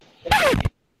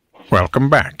Welcome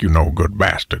back, you no good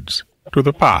bastards, to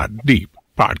the Pod Deep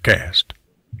Podcast.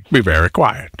 Be very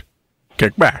quiet.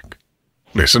 Kick back.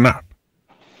 Listen up.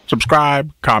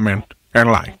 Subscribe, comment,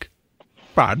 and like.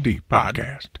 Pod Deep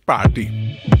Podcast. Pod Deep.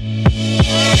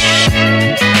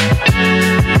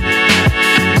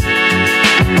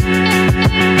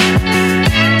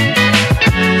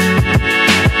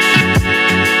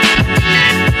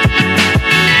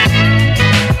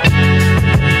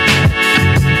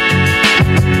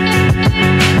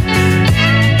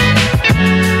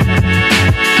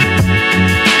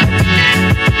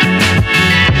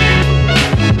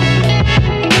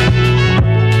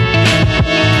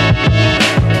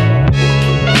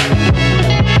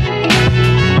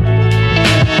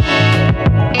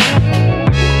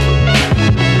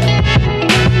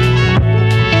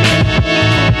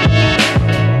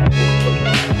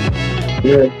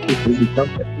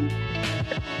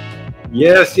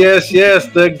 Yes.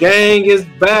 The gang is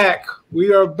back.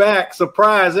 We are back.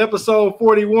 Surprise, episode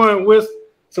 41 with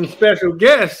some special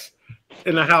guests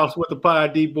in the house with the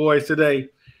Pod D boys today.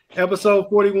 Episode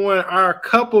 41, our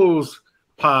couples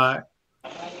pod. I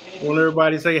want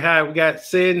everybody to say hi. We got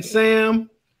Sid and Sam,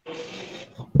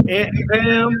 Aunt and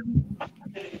Pam,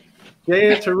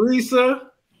 Jay and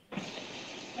Teresa,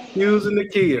 Hughes and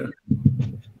Nakia.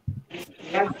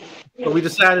 So we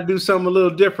decided to do something a little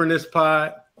different this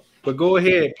pod. But go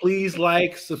ahead, please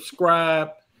like, subscribe,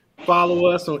 follow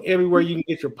us on everywhere you can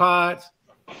get your pods.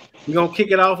 We're going to kick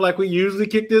it off like we usually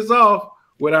kick this off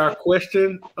with our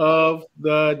question of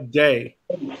the day.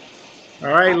 All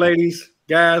right, ladies,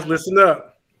 guys, listen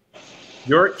up.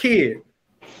 Your kid,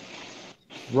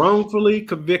 wrongfully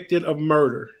convicted of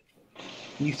murder.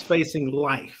 He's facing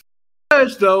life. The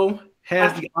judge, though,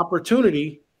 has the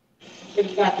opportunity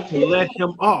to let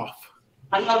him off.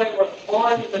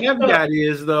 The caveat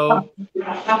is, though,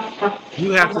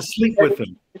 you have to sleep with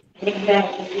him.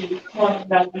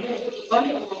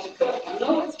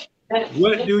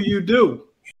 What do you do?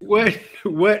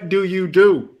 What do you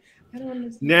do?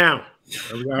 Now,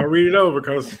 I'll read it over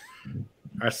because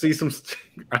I see some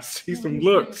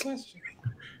looks.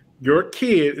 Your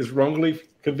kid is wrongly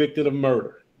convicted of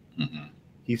murder. Mm-hmm.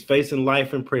 He's facing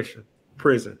life in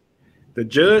prison. The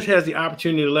judge has the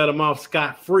opportunity to let him off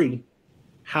scot-free.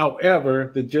 However,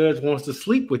 the judge wants to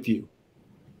sleep with you.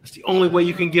 That's the only way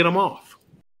you can get him off.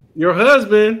 Your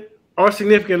husband or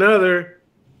significant other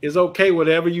is okay,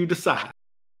 whatever you decide.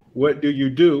 What do you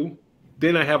do?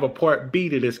 Then I have a part B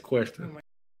to this question.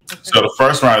 So the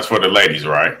first round is for the ladies,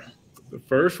 right? The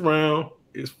first round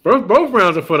is both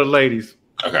rounds are for the ladies.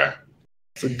 Okay.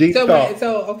 It's a deep thought.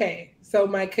 So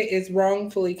my kid is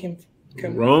wrongfully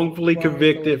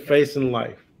convicted, facing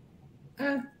life.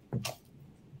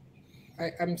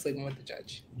 I'm sleeping with the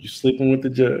judge. You're sleeping with the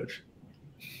judge.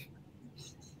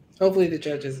 Hopefully the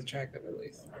judge is attractive at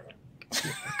least.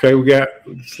 Okay, we got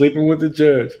sleeping with the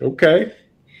judge. Okay.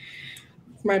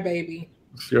 It's my baby.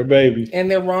 It's your baby.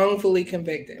 And they're wrongfully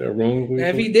convicted. They're wrongfully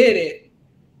convicted. If he did it.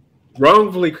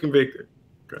 Wrongfully convicted.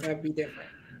 Okay. That'd be different.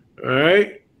 All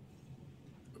right.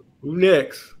 Who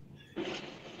next?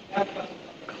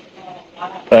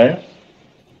 Okay.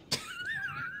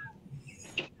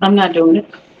 I'm not doing it.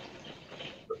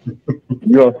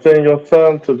 You gonna send your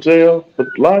son to jail for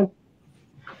life?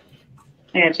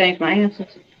 I gotta change my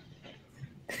answers.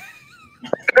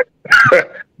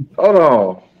 Hold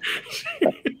on.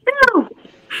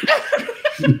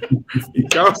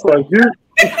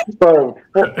 So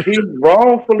he's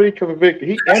wrongfully convicted.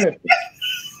 He innocent,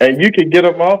 and you can get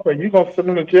him off, and you gonna send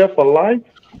him to jail for life?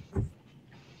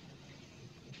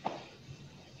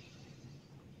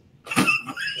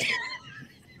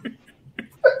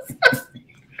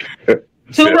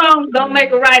 Two wrongs don't make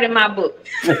a right in my book.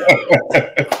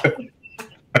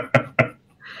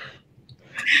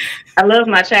 I love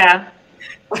my child.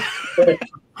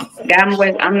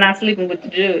 I'm not sleeping with the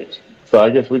judge. So I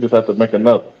guess we just have to make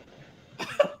another.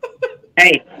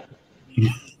 Hey.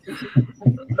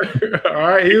 All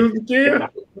right, here's the kid.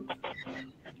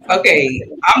 Okay,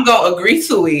 I'm gonna agree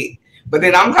to it, but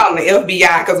then I'm calling the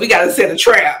FBI because we gotta set a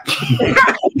trap.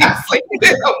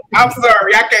 I'm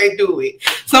sorry, I can't do it.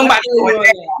 Somebody going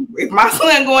down. If my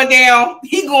son going down,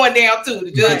 he going down too.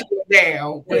 The judge going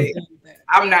down. But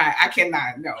I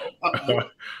cannot, no.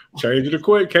 Change the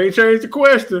question. Can't change the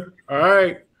question. All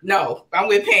right. No, I'm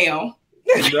with Pam.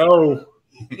 No.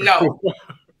 No.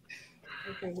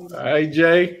 All right,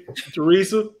 Jay,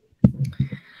 Teresa.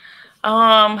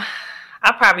 I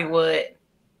probably would.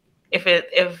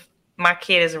 If my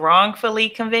kid is wrongfully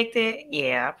convicted,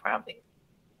 yeah, I probably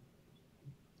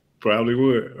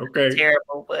would. Okay.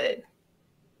 Terrible, but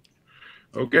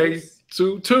okay.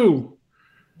 2-2.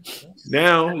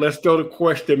 Now let's go to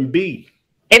question B.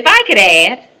 If I could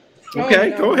add,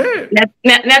 Okay, go ahead.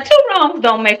 now two wrongs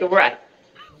don't make a right,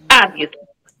 obviously.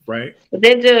 Right. But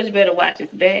that judge better watch his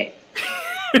back.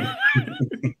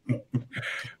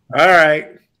 All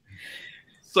right.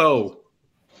 So,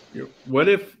 what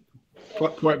if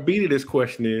part B to this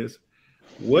question is,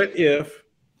 what if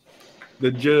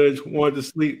the judge wanted to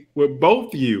sleep with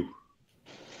both you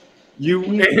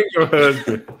and your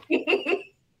husband?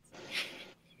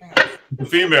 The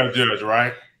female judge,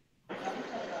 right?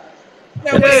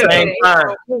 No, Yeah. wait a Same minute.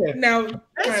 time. Now,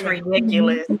 That's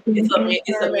ridiculous. It's a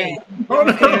man. Hold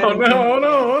on.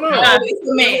 No, it's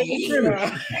a man.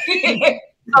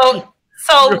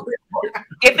 So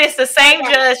if it's the same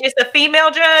judge, it's a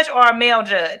female judge or a male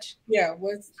judge? Yeah,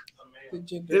 what's the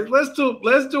gender? Let's do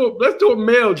a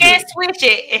male judge. Can't switch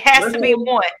it. It has to be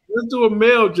one. Let's do a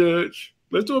male judge.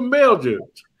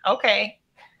 Okay.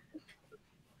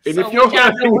 And So if your what y'all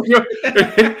husband,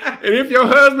 and if your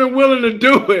husband willing to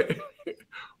do it,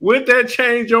 would that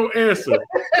change your answer?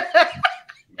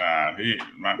 Nah,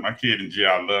 my kid in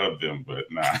jail, I love them, but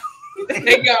nah.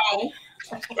 They go.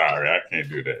 Sorry, I can't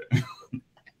do that.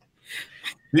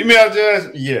 Female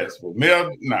judge, yes, but male,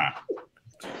 nah.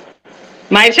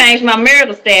 Might change my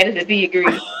marital status if he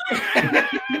agrees. How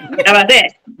about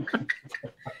that?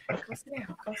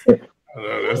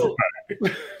 That's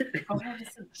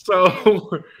So,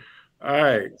 all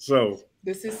right. So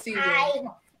This is Caesar.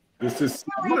 this is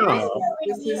no.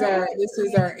 This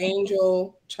is our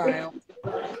angel child.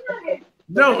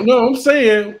 No, I'm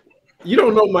saying you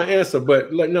don't know my answer, but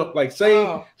say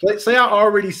I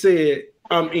already said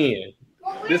I'm in.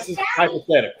 This is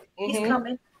hypothetical. He's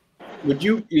coming. Would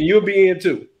you'll be in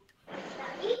too?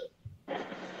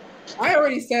 I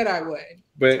already said I would to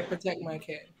But protect my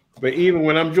kid. even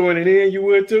when I'm joining in, you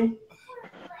would too?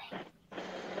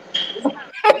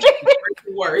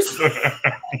 Worse.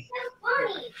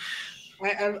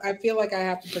 I feel like I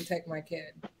have to protect my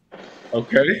kid.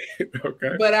 Okay.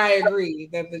 But I agree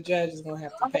that the judge is gonna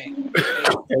have to pay.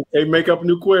 They make up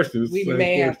new questions. We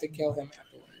may have to kill him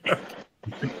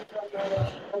afterwards.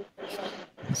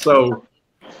 So,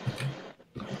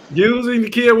 using the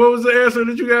kid, what was the answer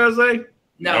that you guys say?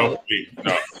 No.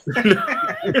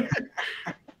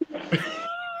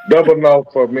 Double no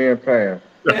for me and Pam.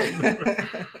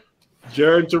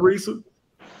 Jared, Teresa?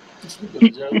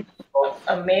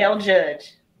 A male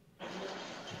judge.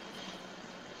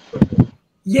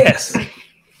 Yes.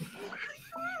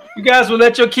 You guys will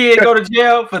let your kid go to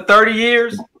jail for 30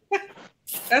 years?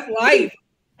 That's life.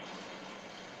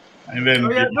 And then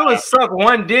All you gotta do is suck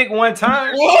one dick one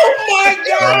time. Oh my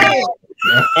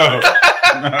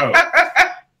god!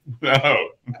 No.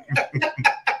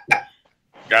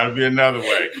 Gotta be another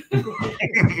way.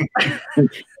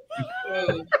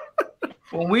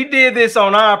 When we did this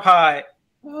on our pod,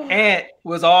 Ant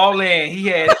was all in. He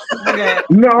had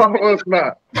No, it's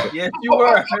not. yes, you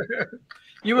were.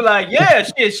 You were like, yeah,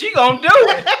 shit, she gonna do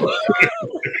it.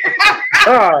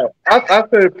 I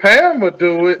said Pam would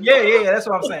do it, Yeah, that's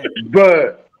what I'm saying.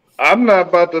 but I'm not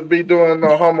about to be doing no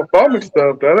homophobic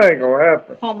stuff. That ain't gonna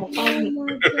happen.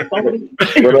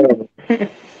 Whatever.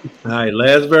 All right,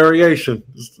 last variation.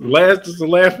 This is the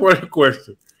last part of the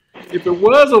question. If it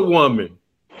was a woman,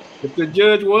 if the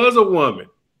judge was a woman,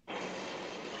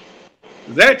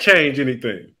 does that change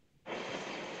anything?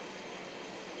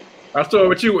 I'll start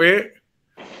with you, Ed.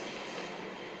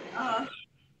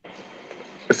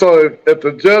 So if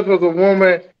the judge was a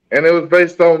woman and it was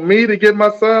based on me to get my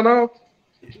son off,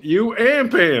 You and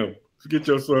Pam to get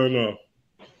your son off.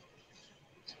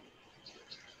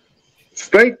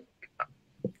 Stink.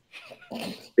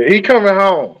 He coming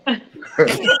home. Pam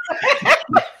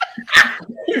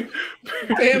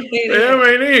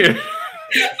ain't in.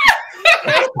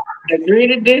 Agree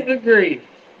to disagree.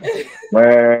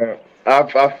 Man,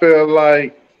 I feel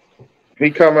like he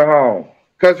coming home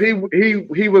because he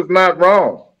was not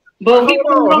wrong. But he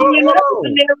Hold was on, wrong enough hold to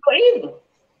on. never either.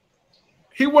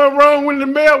 He wasn't wrong when the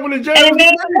judge And was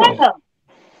then wrong.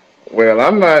 Well,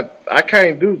 I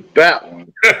can't do that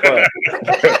one.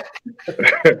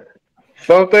 But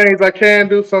some things I can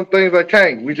do, some things I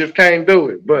can't. We just can't do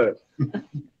it. But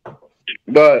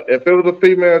if it was a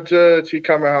female judge, he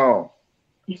coming home.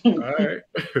 All right.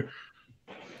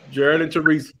 Jared and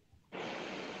Teresa.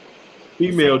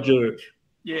 Female judge.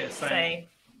 Yeah, Same.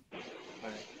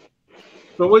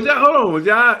 So was y'all hold on, was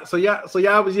y'all so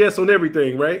y'all was yes on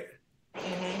everything, right?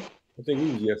 Mm-hmm. I think we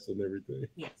was yes on everything.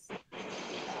 Yes.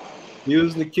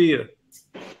 Using Nakia.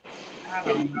 I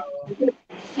don't know.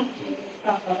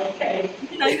 Okay.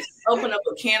 You know, you just open up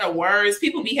a can of worms.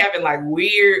 People be having like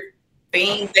weird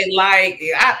things they like.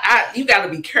 You got to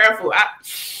be careful.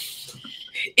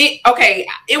 It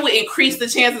would increase the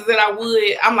chances that I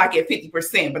would. I'm like at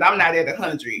 50%, but I'm not at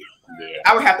 100. Yeah.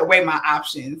 I would have to weigh my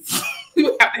options. We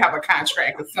would have to have a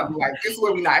contract or something like this. Is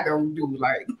what we not gonna do.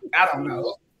 Like, I don't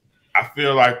know. I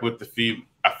feel like with the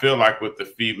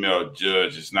female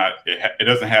judge, it's not. It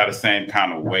doesn't have the same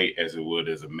kind of weight as it would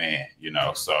as a man.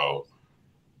 So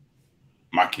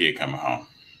my kid coming home,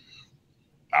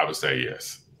 I would say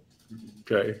yes.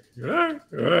 Okay. All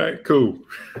right. Cool.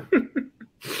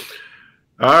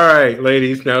 All right,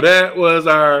 ladies. Now that was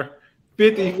our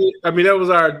 50. I mean, that was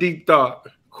our deep thought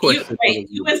question.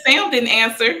 You and Sam didn't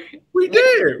answer. We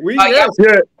did.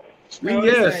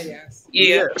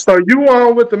 Yeah. So you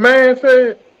on with the man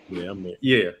said? Yeah, man.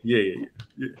 Yeah.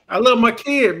 I love my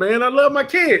kid, man. I love my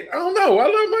kid. I don't know. I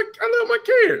love my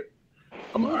kid.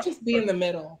 I'm just be in the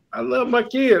middle. I love my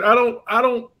kid. I'm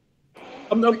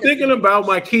thinking about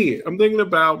my kid. I'm thinking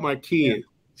about my kid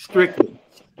strictly.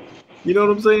 You know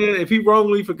what I'm saying? If he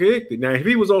wrongly convicted. Now, if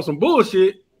he was on some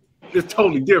bullshit, it's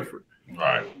totally different.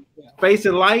 Right.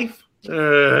 Facing life,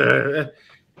 it's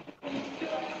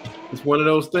one of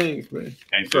those things, man.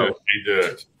 Can't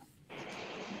judge.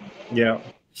 Yeah.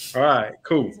 All right,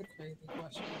 cool.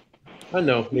 I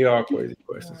know they are crazy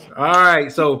questions. All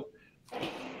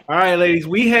right, ladies,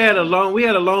 we had a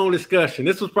long discussion.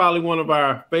 This was probably one of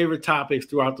our favorite topics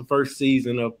throughout the first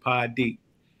season of Pod Deep.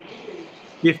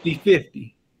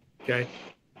 50-50. Okay.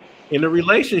 In a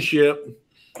relationship,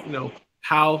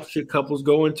 how should couples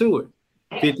go into it?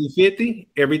 50-50,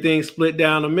 everything split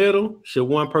down the middle. Should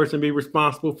one person be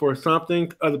responsible for something,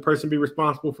 other person be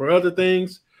responsible for other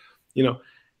things?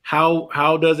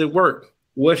 How does it work?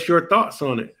 What's your thoughts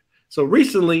on it? So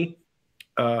recently,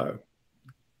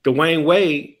 Dwayne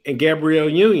Wade and Gabrielle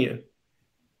Union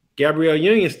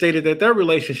stated that their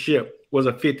relationship was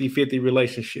a 50-50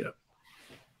 relationship.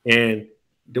 And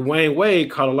Dwayne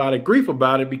Wade caught a lot of grief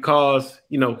about it because,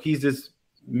 he's this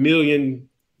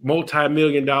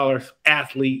multi-million dollar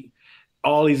athlete,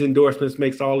 all these endorsements,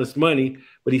 makes all this money,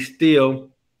 but he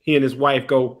and his wife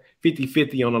go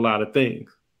 50-50 on a lot of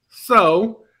things.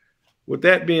 So with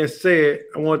that being said,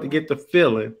 I wanted to get the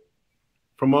feeling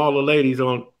from all the ladies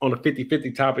on a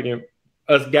 50-50 topic, and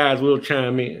us guys will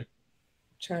chime in.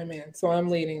 So I'm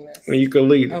leading this. And you can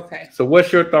lead it. Okay. So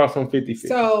what's your thoughts on 50-50?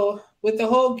 So with the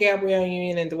whole Gabrielle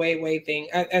Union and Dwayne Wade thing,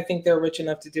 I think they're rich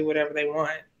enough to do whatever they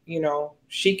want.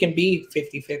 She can be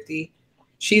 50-50.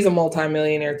 She's a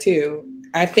multimillionaire too.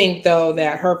 I think though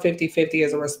that her 50-50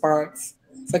 is a response.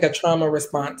 It's like a trauma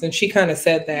response. And she kind of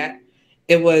said that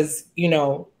it was,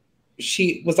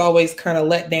 she was always kind of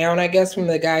let down, I guess, from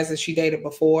the guys that she dated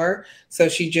before. So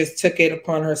she just took it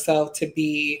upon herself to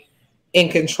be in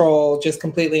control, just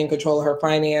completely in control of her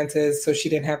finances. So she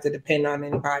didn't have to depend on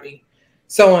anybody,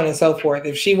 so on and so forth.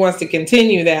 If she wants to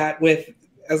continue that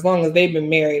as long as they've been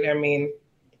married, I mean,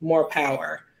 more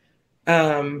power.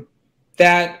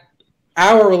 That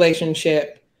our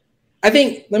relationship, let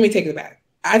me take it back.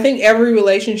 I think every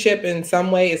relationship in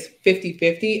some way is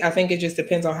 50-50. I think it just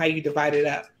depends on how you divide it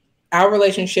up. Our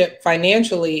relationship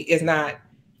financially is not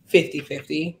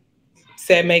 50-50.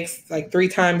 Seth makes like 3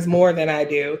 times more than I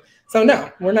do. So no,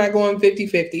 we're not going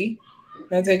 50-50.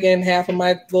 I'm taking half of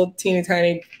my little teeny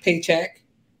tiny paycheck,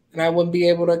 and I wouldn't be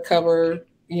able to cover,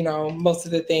 most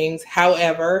of the things.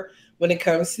 However, when it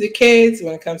comes to the kids,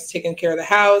 when it comes to taking care of the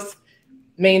house,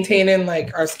 maintaining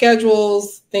like our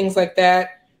schedules, things like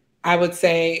that, I would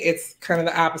say it's kind of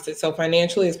the opposite. So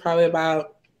financially, it's probably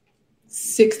about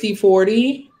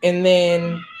 60-40, and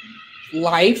then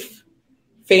life,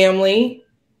 family,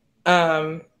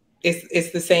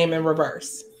 it's the same in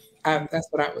reverse. That's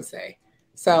what I would say.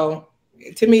 So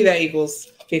to me, that equals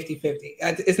 50-50.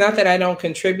 It's not that I don't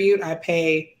contribute. I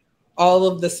pay all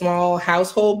of the small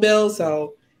household bills.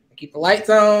 So I keep the lights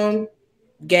on,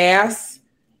 gas,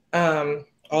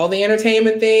 all the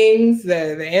entertainment things,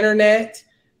 the internet.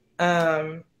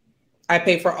 I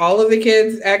pay for all of the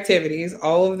kids' activities,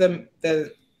 all of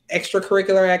the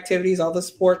extracurricular activities, all the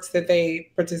sports that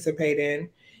they participate in.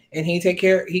 And he takes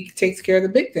care of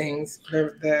the big things,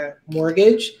 the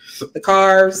mortgage, the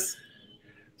cars.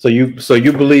 So you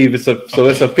believe it's a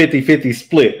 50-50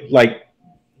 split? Like,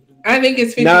 I think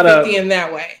it's 50-50 in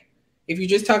that way. If you're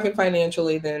just talking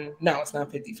financially, then no, it's not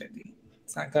 50-50.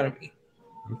 It's not gonna be.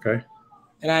 Okay.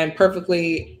 And I'm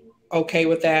perfectly okay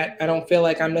with that. I don't feel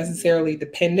like I'm necessarily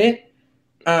dependent.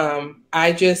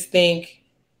 I just think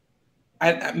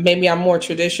maybe I'm more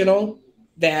traditional,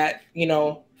 that,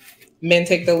 men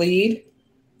take the lead.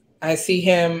 I see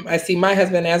my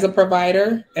husband as a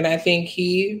provider, and I think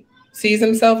he sees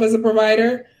himself as a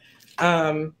provider.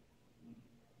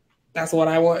 that's what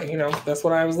I want. That's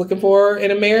what I was looking for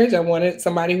in a marriage. I wanted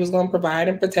somebody who's going to provide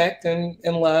and protect and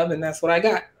love, and that's what I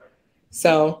got.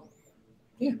 So,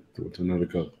 yeah. To another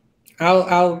couple.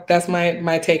 I'll. That's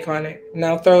my take on it, and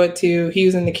I'll throw it to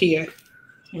Hughes and Nakia.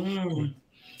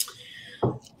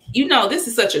 This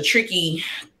is such a tricky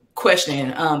question.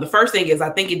 The first thing is, I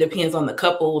think it depends on the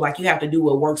couple. Like, you have to do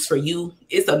what works for you.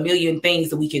 It's a million things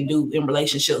that we can do in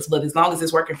relationships, but as long as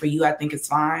it's working for you, I think it's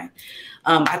fine.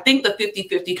 I think the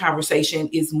 50-50 conversation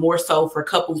is more so for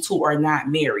couples who are not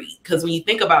married. Because when you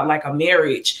think about like a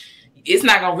marriage, it's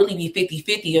not going to really be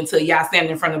 50-50 until y'all stand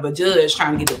in front of a judge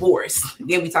trying to get divorced.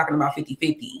 Then we're talking about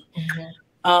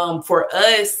 50-50. For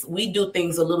us, we do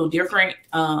things a little different.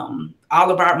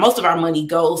 Most of our money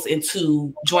goes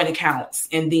into joint accounts.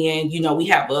 And then, we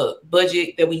have a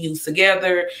budget that we use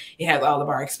together. It has all of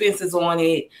our expenses on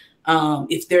it.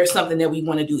 If there's something that we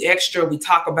want to do extra, we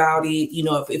talk about it.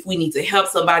 If we need to help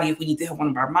somebody, if we need to help one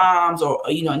of our moms or,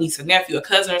 a niece or nephew, a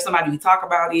cousin or somebody, we talk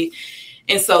about it.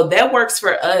 And so that works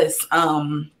for us.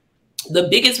 The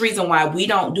biggest reason why we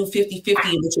don't do 50-50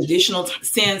 in the traditional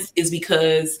sense is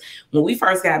because when we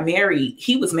first got married,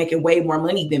 he was making way more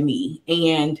money than me.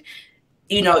 And,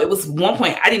 it was one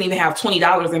point I didn't even have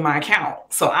 $20 in my account.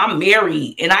 So I'm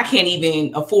married and I can't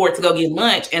even afford to go get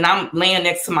lunch. And I'm laying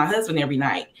next to my husband every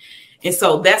night. And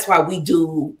so that's why we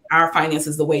do our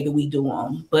finances the way that we do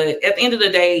them. But at the end of the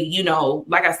day,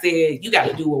 like I said, you got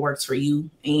to do what works for you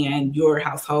and your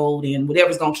household and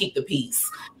whatever's going to keep the peace.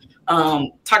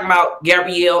 Talking about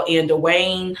Gabrielle and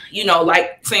Dwayne,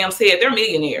 like Sam said, they're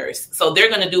millionaires. So they're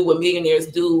going to do what millionaires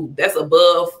do. That's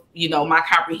above, my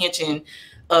comprehension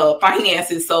of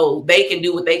finances. So they can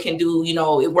do what they can do.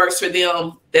 It works for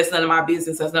them. That's none of my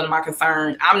business. That's none of my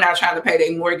concern. I'm not trying to pay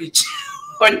their mortgage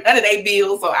or none of their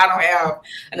bills. So I don't have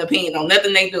an opinion on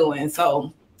nothing they're doing.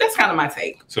 So that's kind of my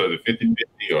take. So the 50-50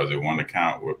 or is it one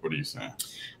account? What are you saying?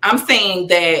 I'm saying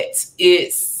that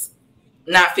it's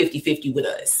not 50-50 with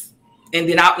us. And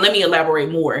then let me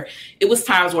elaborate more. It was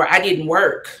times where I didn't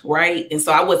work, right? And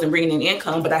so I wasn't bringing in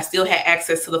income, but I still had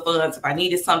access to the funds. If I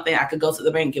needed something, I could go to the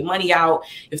bank, get money out.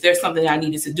 If there's something I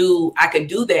needed to do, I could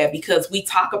do that because we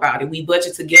talk about it. We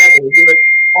budget together. We're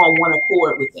on one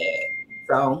accord with that.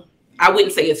 So I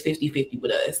wouldn't say it's 50-50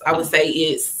 with us. I would say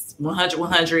it's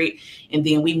 100-100, and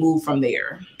then we move from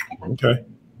there. Okay.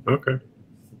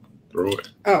 Throw it.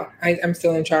 Oh, I'm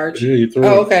still in charge. Yeah, you throw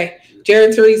it. Okay.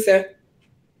 Jared, Teresa.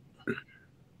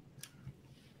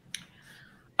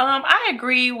 I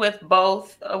agree with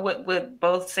both with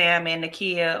both Sam and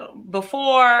Nakia.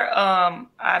 Before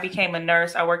I became a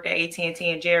nurse, I worked at AT&T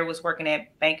and Jared was working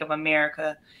at Bank of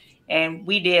America, and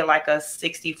we did like a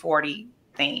 60-40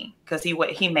 thing because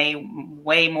he made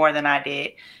way more than I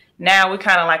did. Now we're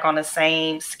kind of like on the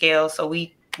same scale, so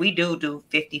we do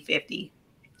 50-50.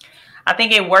 I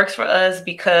think it works for us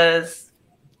because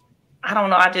I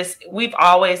don't know. We've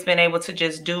always been able to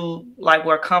just do like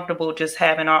we're comfortable just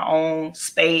having our own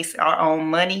space, our own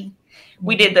money.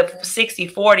 We did the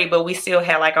 60-40, but we still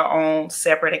had like our own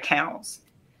separate accounts.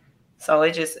 So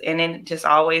it just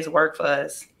always worked for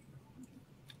us.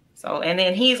 So, and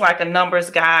then he's like a numbers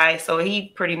guy. So he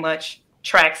pretty much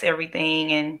tracks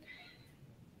everything and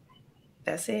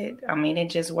that's it. I mean, it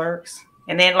just works.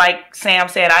 And then like Sam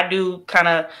said, I do kind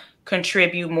of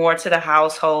contribute more to the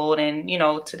household and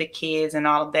to the kids and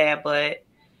all of that, but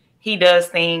he does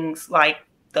things like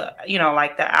the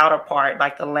outer part,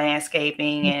 like the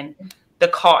landscaping and the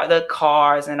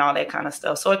cars and all that kind of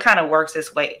stuff. So it kind of works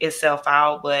itself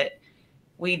out, but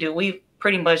we've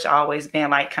pretty much always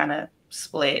been like kind of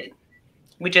split.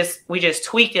 We just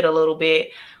tweaked it a little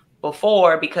bit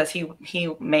before because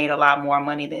he made a lot more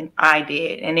money than I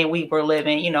did, and then we were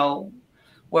living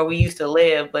where we used to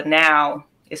live, but now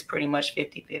it's pretty much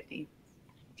 50-50.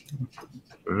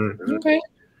 Okay.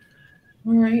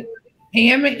 All right.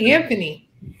 Anthony.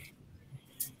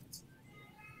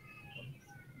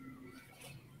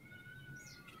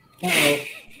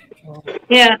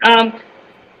 Yeah.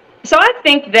 So I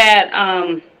think that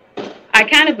I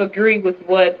kind of agree with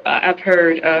what I've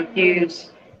heard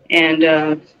Hughes, and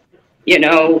the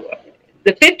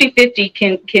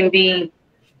 50-50 can be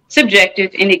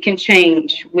subjective and it can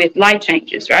change with life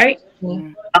changes, right?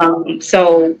 Mm-hmm.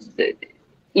 So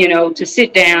to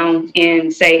sit down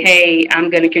and say, hey, I'm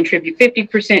going to contribute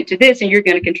 50% to this and you're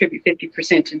going to contribute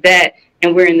 50% to that,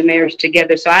 and we're in the marriage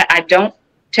together. So I don't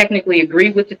technically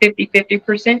agree with the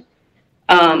 50%.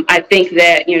 I think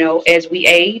that, as we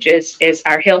age, as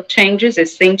our health changes,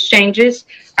 as things changes,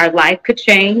 our life could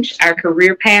change, our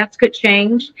career paths could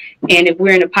change. And if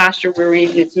we're in a posture where we're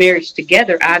in this marriage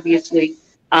together, obviously,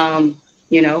 I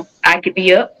could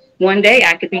be up one day,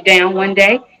 I could be down one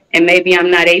day. and maybe I'm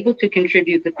not able to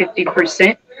contribute the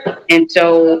 50%, and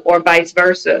so, or vice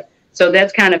versa. So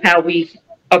that's kind of how we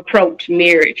approach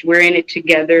marriage. We're in it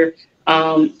together.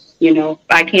 You know,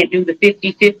 I can't do the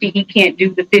 50-50, he can't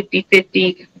do the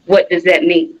 50-50. What does that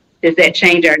mean? Does that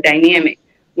change our dynamic?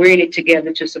 We're in it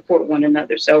together to support one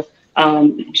another. So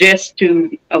just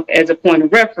to, as a point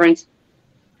of reference,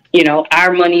 you know,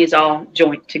 our money is all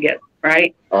joint together,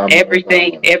 right?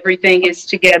 Everything is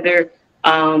together.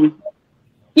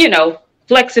 You know,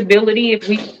 flexibility. If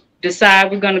we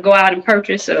decide we're going to go out and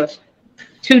purchase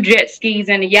 2 jet skis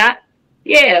and a yacht,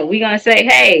 yeah, we're going to say,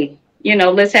 hey, you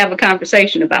know, let's have a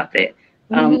conversation about that.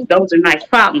 Those are nice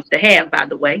problems to have, by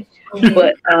the way.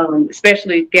 But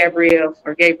especially Gabrielle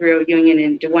Union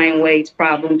and Dwayne Wade's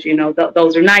problems, you know,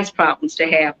 those are nice problems to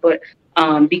have. But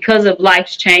because of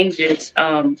life's changes,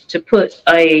 to put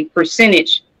a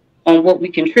percentage on what we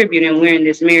contribute and we're in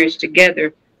this marriage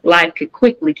together, life could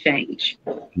quickly change.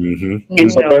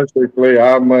 And so basically,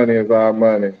 our money is our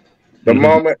money. The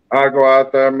moment I go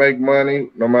out there and make money,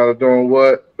 no matter doing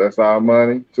what, that's our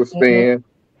money to spend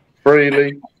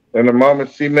freely. And the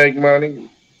moment she make money,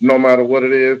 no matter what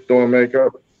it is, doing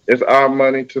makeup, it's our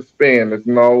money to spend. There's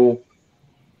no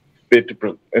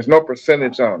 50%. There's no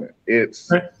percentage on it.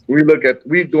 It's we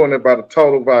doing it by the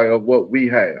total value of what we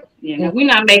have. You know, we're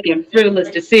not making frivolous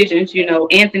decisions. You know,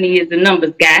 Anthony is the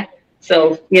numbers guy,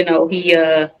 so you know he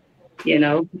you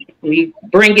know, we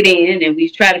bring it in and we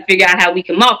try to figure out how we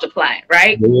can multiply it,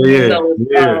 right? So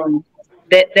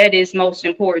that is most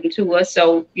important to us.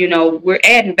 So, you know, we're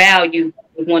adding value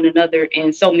with one another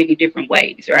in so many different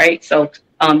ways, right? So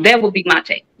that would be my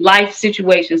take. Life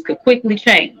situations could quickly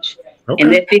change.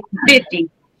 And that 50-50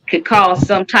 could cause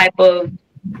some type of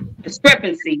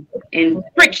discrepancy and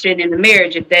friction in the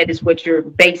marriage if that is what you're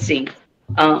basing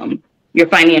your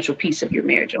financial piece of your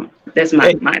marriage on. That's my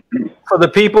opinion. For the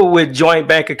people with joint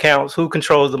bank accounts, who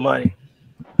controls the money?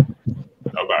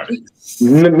 Nobody.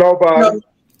 Nobody.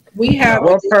 We have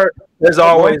there's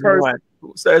always one.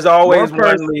 There's always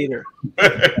one leader.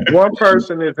 One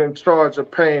person is in charge of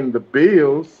paying the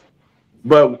bills,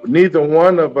 but neither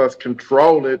one of us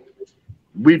control it.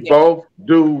 We both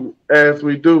do as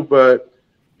we do, but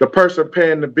the person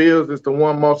paying the bills is the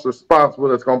one most responsible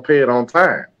that's going to pay it on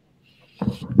time.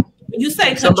 You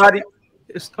say somebody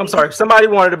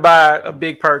wanted to buy a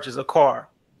big purchase, a car,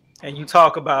 and you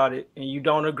talk about it and you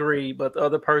don't agree, but the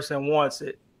other person wants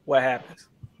it. What happens?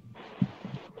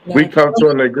 We come to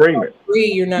an agreement.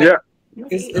 You're not. Yeah.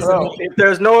 If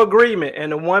there's no agreement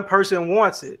and the one person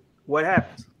wants it, what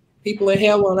happens? People in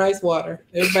hell on ice water.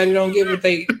 Everybody don't get what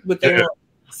they want.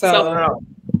 So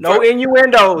no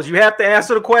innuendos. You have to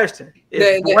answer the question.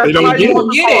 You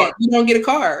don't get a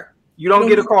car. You don't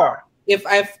get a car. If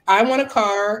I want a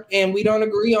car and we don't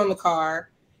agree on the car,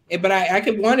 but I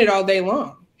could want it all day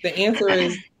long. The answer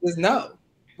is no.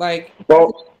 Like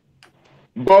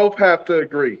both have to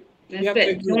agree. That's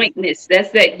that jointness.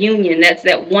 That's that union. That's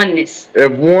that oneness.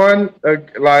 If one,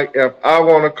 if I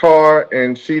want a car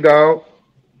and she don't,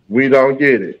 we don't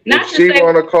get it. If she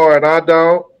want a car and I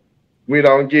don't, we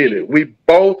don't get it. We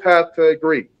both have to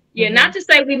agree. Yeah, not to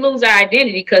say we lose our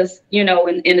identity because, you know,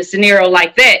 in a scenario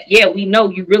like that, yeah, we know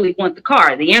you really want the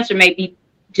car. The answer may be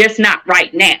just not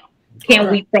right now.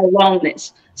 Can we prolong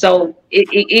this? So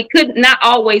it could not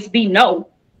always be no.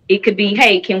 It could be,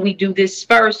 hey, can we do this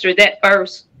first or that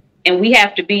first? And we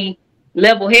have to be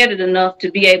level-headed enough to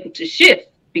be able to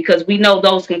shift because we know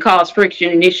those can cause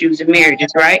friction and issues in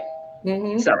marriages, right?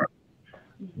 So,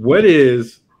 what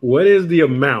is the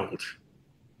amount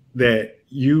that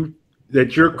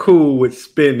you're cool with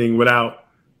spending without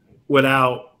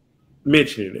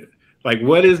mentioning it? Like,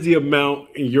 what is the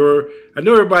amount in I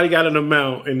know everybody got an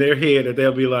amount in their head that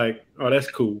they'll be like, oh,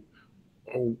 that's cool.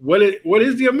 What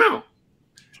is the amount?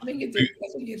 I think it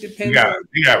depends.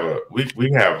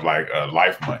 We have like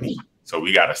life money, so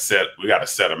we got a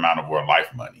set amount of our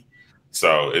life money.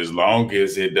 So as long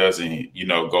as it doesn't,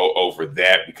 go over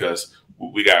that, because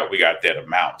we got that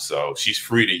amount. So she's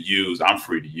free to use. I'm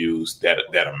free to use that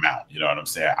amount. You know what I'm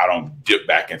saying? I don't dip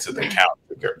back into the account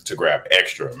to grab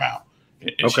extra amount.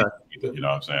 Okay. You know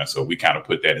what I'm saying? So we kind of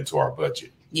put that into our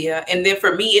budget. Yeah, and then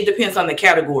for me, it depends on the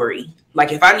category.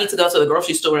 Like if I need to go to the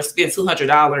grocery store and spend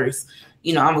 $200.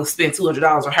 I'm gonna spend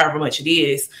 $200 or however much it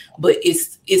is. But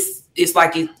it's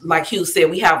like Hugh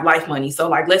said, we have life money. So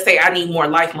like, let's say I need more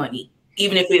life money,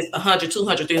 even if it's $100,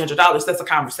 $200, $300. That's a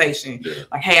conversation. Yeah.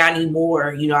 Like, hey, I need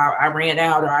more. I ran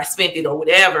out or I spent it or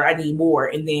whatever. I need more,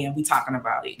 and then we talking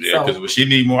about it. Yeah, because when she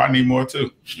need more, I need more too.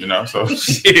 So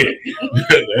shit,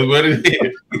 that's what it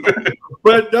is.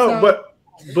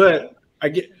 But I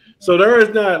get. So there is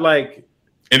not like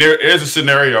And there is a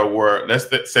scenario where,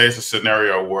 say it's a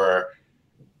scenario where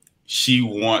she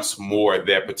wants more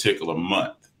that particular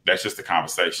month. That's just the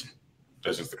conversation.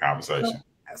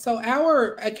 So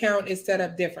our account is set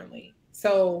up differently.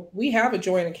 So we have a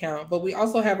joint account, but we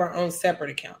also have our own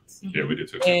separate accounts. Yeah, we do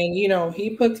too. And,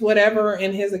 he puts whatever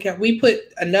in his account. We put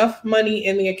enough money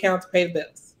in the account to pay the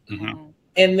bills. Mm-hmm.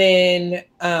 And then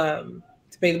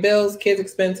to pay the bills, kids'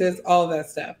 expenses, all of that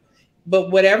stuff.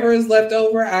 But whatever is left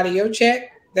over out of your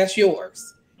check, that's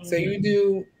yours. Mm-hmm. So you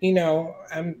do,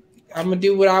 I'm going to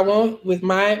do what I want with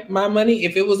my money.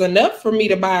 If it was enough for me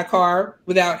to buy a car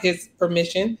without his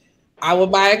permission, I will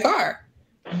buy a car.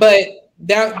 But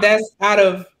that's out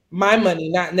of my money,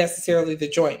 not necessarily the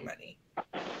joint money.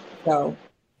 So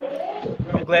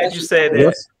I'm glad you said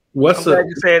that. I'm glad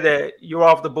you said that. You're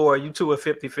off the board. You two are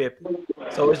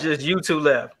 50-50. So it's just you two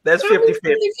left. That's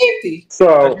 50-50.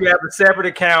 So you have a separate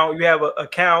account. You have an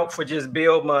account for just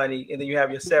bill money, and then you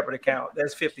have your separate account.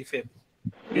 That's 50-50.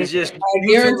 It's just I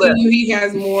guarantee you he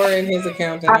has more in his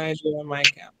account than I do in my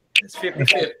account. It's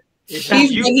 50-50. He's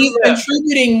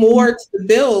contributing more to the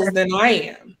bills than I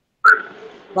am.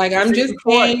 Like I'm just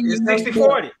paying. It's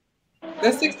 60-40.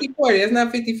 That's 60-40. That's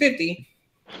not 50-50.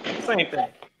 Same thing.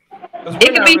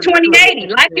 It could be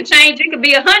 20-80. Life could change. It could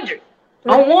be 100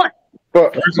 on one.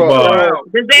 But does that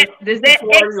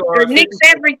nix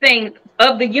everything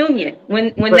of the union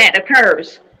when that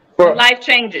occurs? When life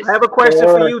changes. I have a question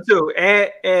for you two,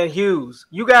 and Hughes.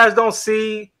 You guys don't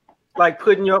see like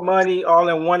putting your money all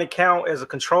in one account as a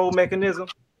control mechanism?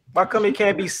 Why come it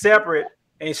can't be separate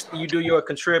and you do your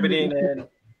contributing and?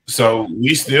 So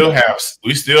we still have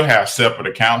separate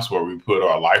accounts where we put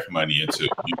our life money into.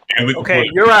 And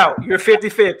you're out. You're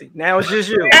 50-50. Now it's just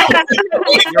you.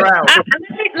 You're out.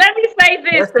 Let me say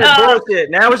this. That's bullshit.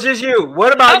 Now it's just you.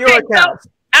 What about your accounts?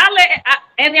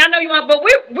 Andy, I know you want, but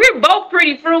we're both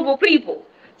pretty frugal people.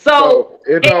 So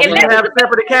you have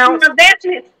separate accounts.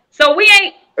 So we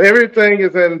ain't. Everything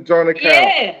is in joint account.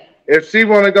 Yeah. If she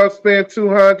want to go spend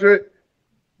 $200,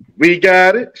 we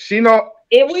got it. She know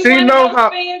how.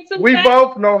 We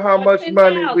both know how much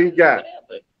money we got.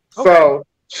 Okay. So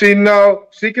she know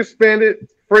she can spend it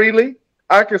freely.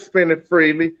 I can spend it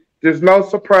freely. There's no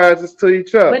surprises to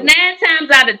each other. But 9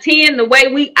 times out of 10, the way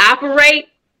we operate,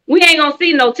 we ain't gonna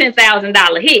see no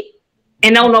 $10,000 hit,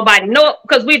 and don't nobody know it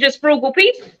because we're just frugal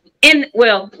people. And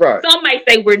some may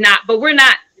say we're not, but we're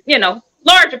not.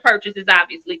 Larger purchases,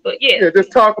 obviously. But yeah,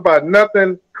 just talk about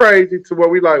nothing crazy to where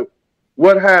we like.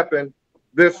 What happened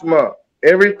this month?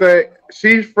 Everything.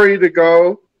 She's free to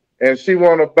go, and she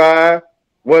want to buy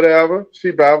whatever.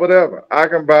 She buy whatever. I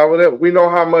can buy whatever. We know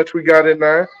how much we got in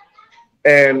there,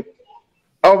 and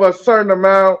over a certain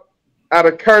amount, out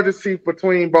of courtesy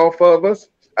between both of us,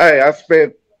 hey, I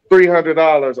spent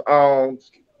 $300 on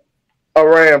a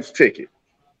Rams ticket.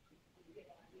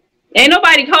 Ain't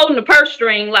nobody holding the purse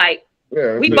string. Like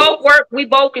we both work, we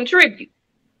both contribute.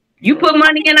 You put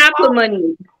money in, I put money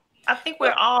in. I think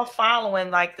we're all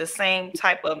following like the same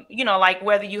type of, like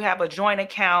whether you have a joint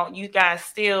account, you guys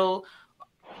still,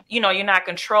 you're not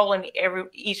controlling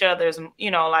each other's,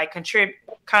 like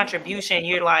contribution.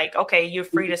 You're like, okay, you're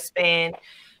free to spend,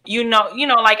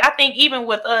 like I think even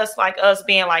with us, like us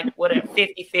being like whatever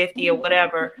 50-50 or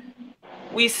whatever,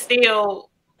 we still,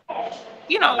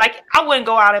 like I wouldn't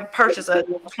go out and purchase a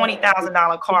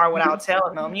 $20,000 car without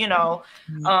telling them,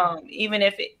 even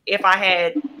if I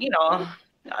had,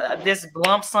 this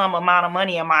lump sum amount of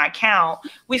money in my account,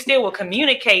 we still will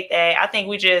communicate that. I think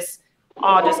we just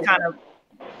kind of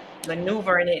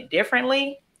maneuvering it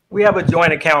differently. We have a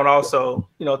joint account also,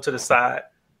 to the side.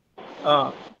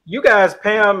 You guys,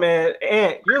 Pam and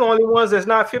Ant, you're the only ones that's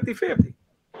not 50-50.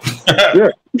 Yeah.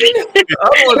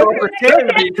 Otherwise, don't pretend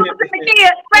to be 50-50.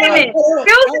 Wait a minute.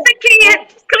 The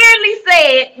kids clearly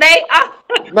said they are.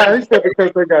 No, he said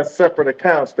because they got separate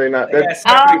accounts, they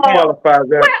qualify that.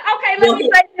 Well, okay, let me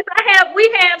say this.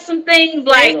 We have some things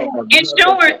like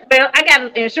insurance. Well, I got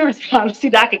an insurance policy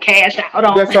that I could cash out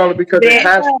on. That's only because it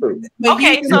has to.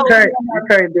 Okay, so you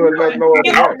can't do it no other way.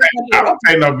 I don't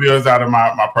take no bills out of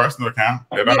my personal account.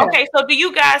 Okay, so do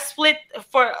you guys split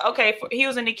for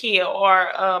Hughes and Nakia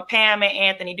or Pam and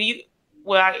Anthony? Do you?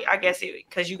 Well, I guess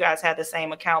because you guys have the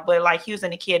same account, but like Hughes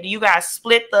and Nakia, do you guys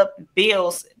split the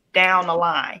bills down the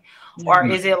line, or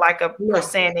is it like a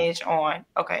percentage on?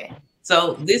 Okay.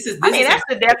 So this is that's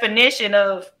the definition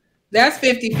of that's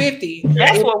 50-50.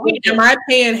 That's what we do. Am I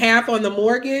paying half on the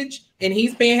mortgage and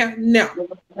he's paying half? No,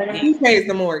 he pays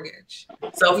the mortgage.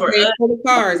 So for the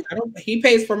cars, he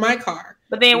pays for my car.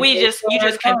 But then you just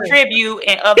contribute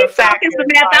and other factors. I'm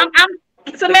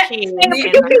listening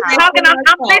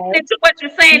to what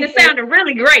you're saying. It sounded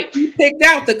really great. You picked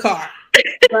out the car.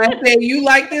 If I say, you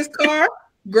like this car?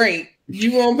 Great.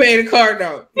 You won't pay the car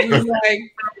note. He was like,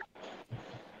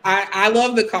 I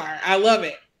love the car. I love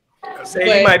it.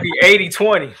 Say you might be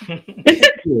 80-20.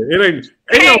 It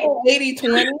ain't no 80-20.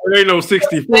 It ain't no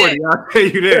 60-40. I'll tell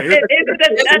you that.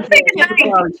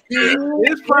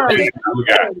 It's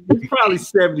probably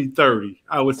 70-30.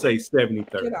 I would say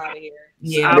 70-30. Get out of here.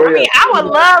 Yeah. I mean, I would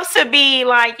love to be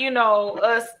like,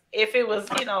 us, if it was,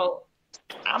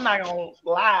 I'm not gonna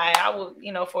lie, I would,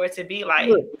 for it to be like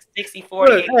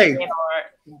 60-40 hey, or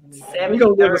 70-30. We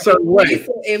gonna live a certain way.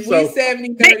 If we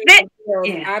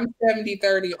 70-30, I'm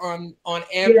 70-30 on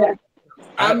every. Yeah.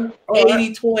 I'm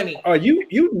 80-20. Oh, you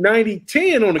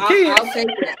 90-10 on the kids. I'll take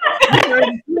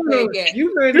it.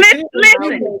 You 90-10.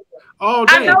 Listen. All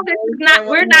day. I know this is not.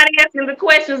 We're not answering the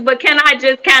questions, but can I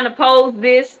just kind of pose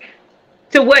this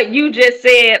to what you just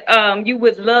said? You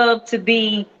would love to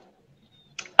be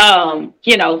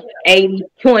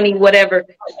 80-20, whatever.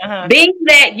 Uh-huh. Being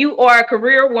that you are a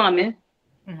career woman,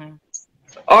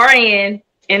 RN,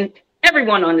 and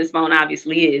everyone on this phone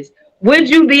obviously is, would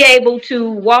you be able to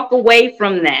walk away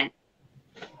from that?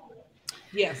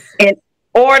 Yes. In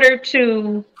order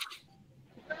to,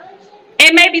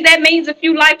 and maybe that means a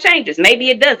few life changes.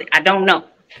 Maybe it doesn't. I don't know.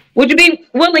 Would you be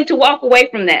willing to walk away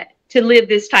from that to live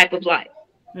this type of life?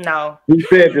 No.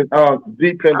 Dependent on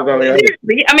the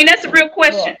Seriously, I mean, that's a real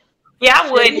question. Yeah,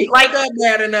 I would. Like that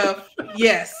bad enough.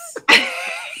 Yes.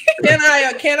 Can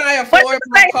I afford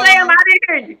my car? Sam, I didn't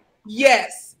hear you.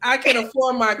 Yes, I can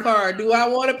afford my car. Do I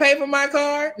want to pay for my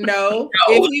car? No.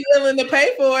 If he's willing to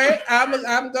pay for it, I'm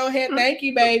go ahead. Thank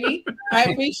you, baby. I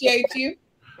appreciate you.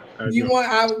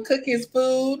 I will cook his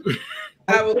food.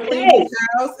 I will clean his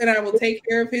house, and I will take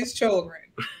care of his children.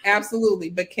 Absolutely.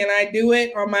 But can I do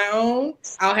it on my own?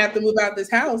 I'll have to move out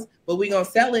this house, but we're going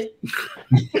to sell it.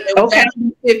 Okay.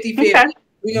 50-50. Okay.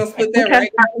 We're going to split that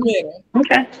right in the middle.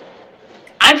 Okay.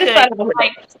 I just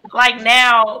like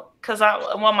now, because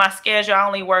on my schedule, I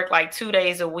only work like 2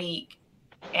 days a week.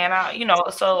 And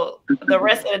so the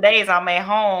rest of the days I'm at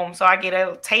home. So I get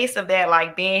a taste of that,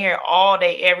 like being here all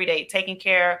day, every day, taking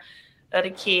care of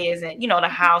the kids and, the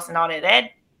house and all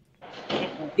that.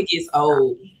 It gets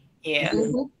old. Yeah.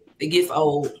 Mm-hmm. It gets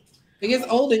old. It gets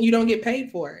old and you don't get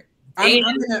paid for it.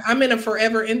 I'm in a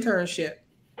forever internship.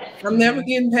 I'm never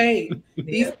getting paid.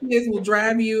 These kids will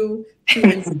drive you to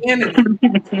insanity.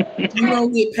 You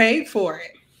don't get paid for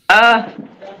it.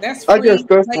 That's free. I guess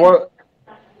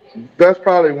that's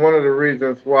probably one of the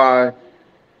reasons why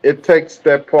it takes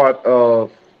that part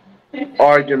of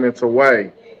arguments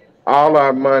away. All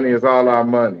our money is all our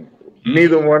money.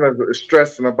 Neither one of us is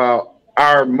stressing about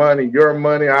our money, your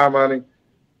money, our money.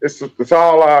 It's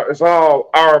all our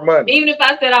money. Even if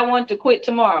I said I want to quit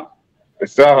tomorrow.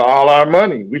 It's still all our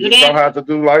money. We just don't have to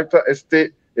do lifetime.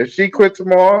 If she quit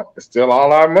tomorrow, it's still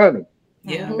all our money.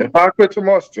 Yeah. If I quit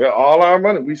tomorrow, it's still all our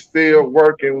money. We still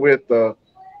working with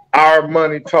our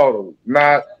money total.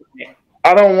 I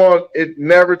don't want it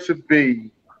never to be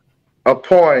a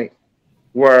point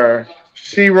where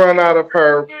she run out of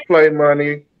her play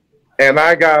money and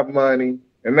I got money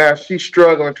and now she's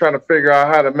struggling trying to figure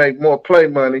out how to make more play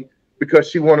money because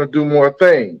she want to do more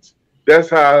things.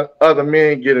 That's how other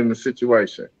men get in the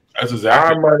situation. That's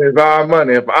exactly. Our money is our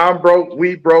money. If I'm broke,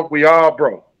 we all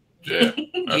broke. Yeah.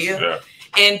 Yeah.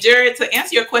 And Jared, to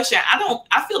answer your question,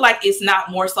 I feel like it's not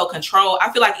more so control.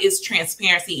 I feel like it's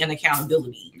transparency and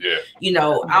accountability. Yeah.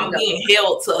 I'm being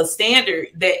held to a standard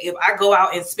that if I go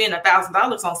out and spend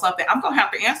 $1,000 on something, I'm going to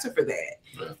have to answer for that.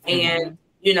 And,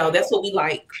 that's what we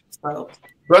like. So.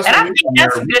 And I think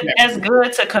that's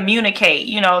good to communicate,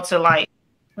 to like,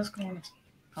 what's going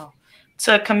on?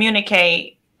 To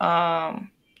communicate,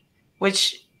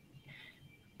 which,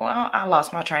 I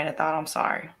lost my train of thought. I'm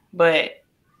sorry, but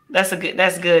that's good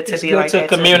to it's be good like to that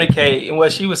communicate. And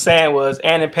what she was saying was,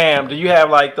 Ann and Pam, do you have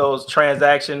like those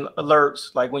transaction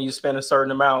alerts? Like when you spend a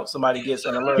certain amount, somebody gets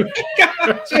an alert.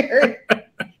 Jared.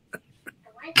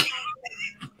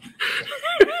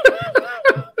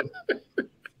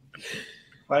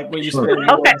 Like when you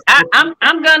spend. Okay,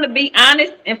 I'm gonna be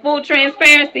honest and full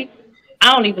transparency.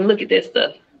 I don't even look at that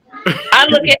stuff. I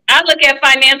look at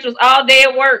financials all day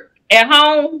at work. At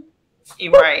home,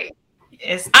 right?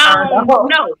 I don't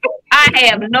know. I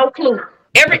have no clue.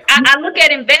 I look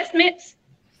at investments.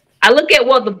 I look at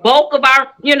the bulk of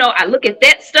our, I look at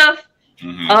that stuff.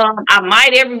 I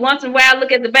might every once in a while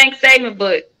look at the bank statement,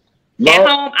 but at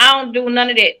home I don't do none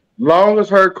of that. Long as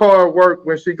her card work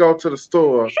when she go to the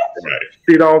store,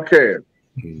 she don't care.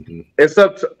 It's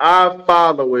up to I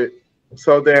follow it.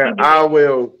 So then I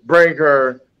will bring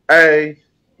her,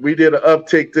 we did an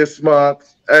uptick this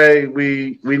month.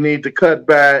 We need to cut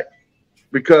back.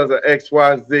 because of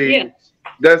XYZ. Yeah.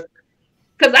 That's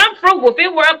because I'm frugal. If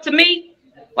it were up to me,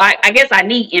 like I guess I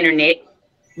need internet,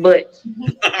 but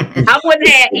I wouldn't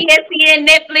have ESPN,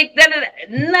 Netflix,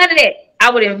 none of that. I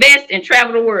would invest and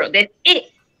travel the world. That's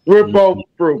it. we're both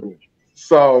frugal.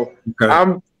 So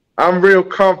I'm real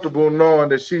comfortable knowing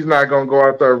that she's not gonna go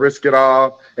out there and risk it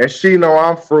all. And she know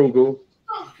I'm frugal.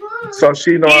 So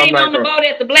she know He I'm ain't not on the gonna, boat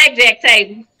at the blackjack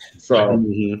table. so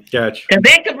Gotcha. Because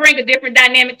that could bring a different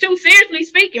dynamic too, seriously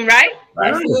speaking, right?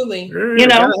 Absolutely. You know?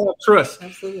 gotta have trust.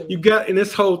 Absolutely. You got in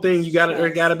this whole thing. There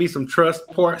gotta be some trust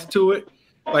parts to it.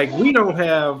 Like we don't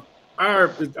have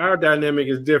our dynamic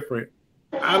is different.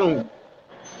 I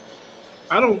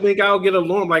don't think I'll get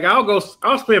along. Like I'll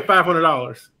spend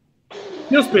 $500.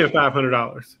 He'll spend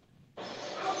 $500.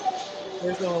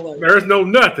 There's no alert. There's no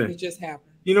nothing. It just happened.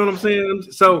 You know what I'm saying?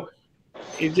 So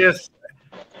it just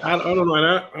I don't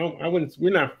know. I wouldn't.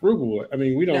 We're not frugal. I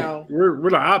mean, we don't. No. We're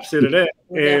the opposite of that.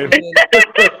 We're And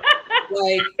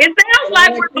like, It sounds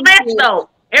like we're blessed though.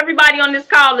 Everybody on this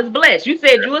call is blessed. You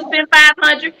said you would spend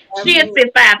 500, she'll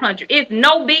spend 500. It's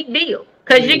no big deal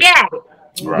because you got it.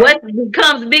 Right. What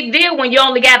becomes a big deal when you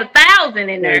only got 1,000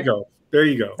 in there you there? go. There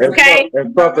you go. and, Okay.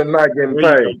 and something not getting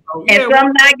There you paid. go. And Yeah,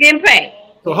 some not getting paid.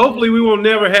 so hopefully we will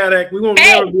never have that. We won't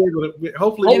Hey. never be able to.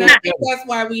 Hopefully, and we I won't think ever. that's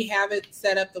why we have it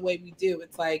set up the way we do.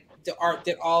 It's like,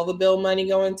 did all the bill money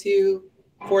go into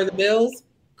for the bills?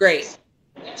 Great.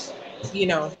 You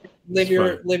know, live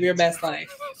your best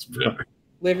life.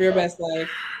 Live your best life.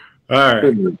 All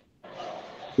right.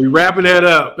 We wrapping that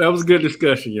up. That was a good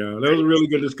discussion, y'all. That was a really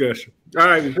good discussion. All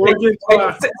right, before we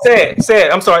get Said,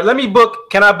 I'm sorry. Let me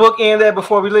book. Can I book in that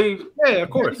before we leave? yeah, of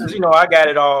course. 'Cause, you know, I got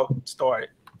it all started.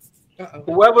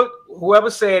 Uh-oh. Whoever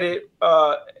said it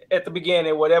at the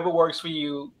beginning, whatever works for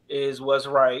you is what's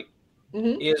right.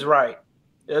 Is right.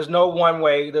 There's no one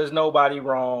way. There's nobody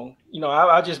wrong. You know,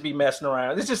 I'll just be messing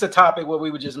around. This is just a topic where we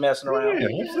were just messing around. Yeah,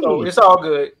 So absolutely. it's all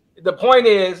good. The point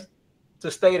is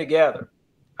to stay together,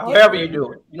 however you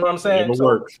do it. You know what I'm saying? Whatever So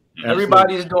works.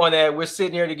 everybody's doing that. We're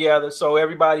sitting here together. So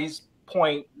everybody's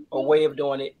point or way of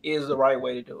doing it is the right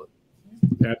way to do it.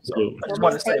 Absolutely. I just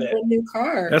want to say Almost like that. a new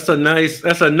car. That's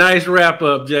a nice wrap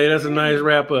up, Jay. That's a nice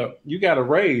wrap up. You got a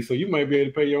raise, so you might be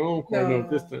able to pay your own car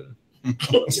note this time.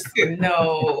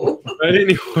 No.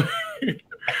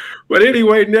 But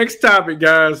anyway, next topic,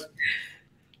 guys.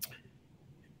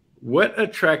 What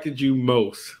attracted you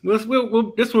most? This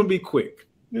one will be quick.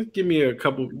 Just give me a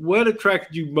couple. What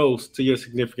attracted you most to your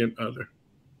significant other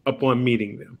upon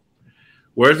meeting them?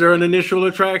 Was there an initial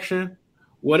attraction?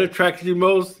 What attracted you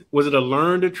most? Was it a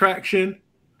learned attraction?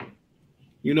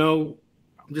 You know,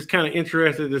 I'm just kind of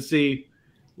interested to see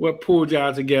what pulled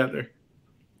y'all together.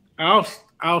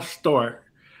 I'll start.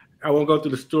 I won't go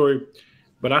through the story,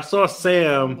 but I saw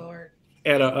Sam Lord,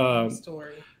 at a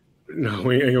story. no,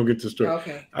 we ain't gonna get to the story.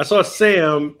 Okay. I saw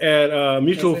Sam at a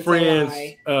mutual Because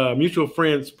it's a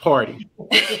friends party,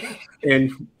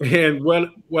 and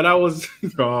what I was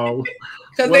Because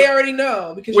they already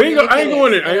know. Because we ain't you're go, I ain't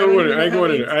going in. ridiculous. I ain't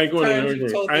going in. They I ain't going in. already I ain't going in. know how many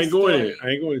times I ain't you going told in. this I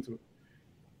ain't going into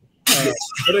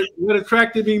it. What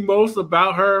attracted me most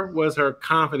about her was her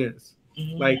confidence.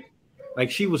 Like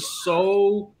she was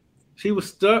so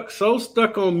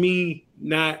stuck on me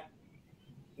not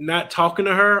talking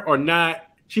to her or not.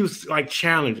 She was like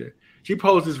challenging. She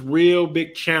posed this real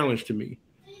big challenge to me.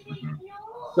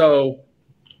 So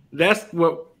that's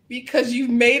what. Because you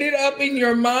made it up in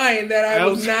your mind that I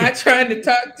was not trying to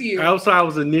talk to you. Also, I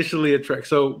was initially attracted.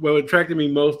 So what attracted me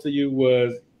most to you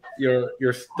was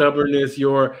your stubbornness,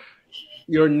 your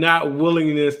not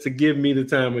willingness to give me the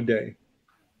time of day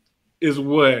is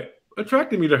what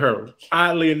attracted me to her,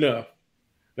 oddly enough.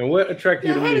 And what attracted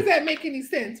you to How me? does that make any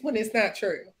sense when it's not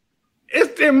true?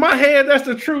 It's in my head. That's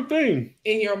the true thing.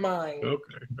 In your mind.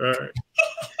 Okay. All right.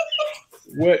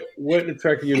 What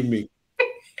attracted you to me?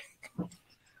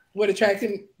 What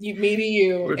attracted me to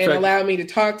you and allowed me to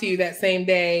talk to you that same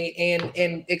day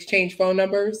and exchange phone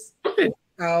numbers?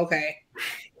 Oh, okay.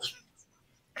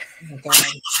 Oh, God.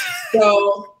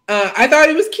 So I thought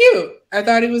he was cute. I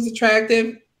thought he was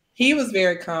attractive. He was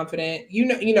very confident. You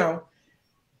know,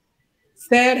 he's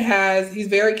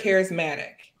very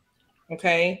charismatic.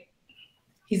 Okay.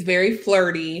 He's very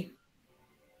flirty,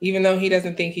 even though he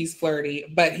doesn't think he's flirty,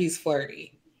 but he's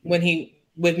flirty with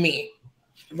me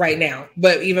right now.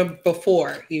 But even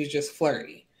before, he was just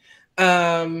flirty.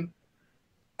 And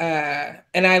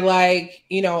I like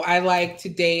to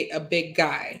date a big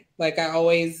guy. Like I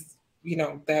always,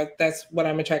 that's what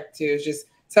I'm attracted to, is just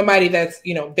somebody that's,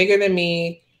 bigger than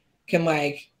me, can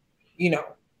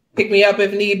pick me up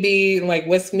if need be, and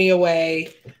whisk me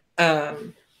away.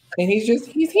 And he's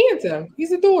handsome.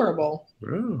 He's adorable.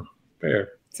 Oh,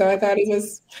 Fair. So I thought he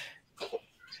was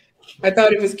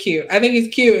cute. I think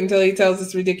he's cute until he tells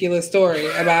this ridiculous story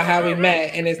about how we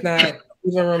met, and it's not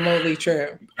even remotely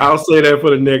true. I'll say that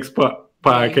for the next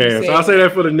podcast. I'll say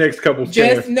that for the next couple.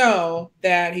 Just know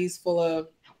that he's full of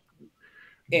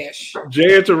ish.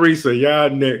 Jay and Teresa, y'all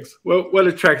next. What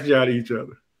attracts y'all to each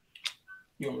other?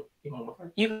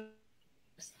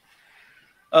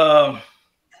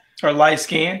 Her light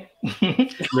skin,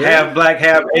 half black,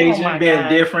 half Asian, being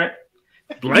different.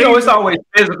 Blake? You know, it's always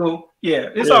physical. Yeah,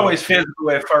 it's always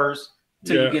physical at first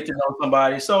till you get to know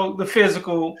somebody. So the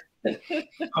physical,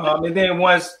 and then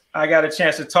once I got a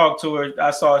chance to talk to her,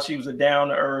 I saw she was a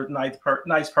down-to-earth,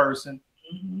 nice person,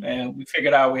 and we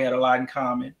figured out we had a lot in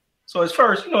common. So at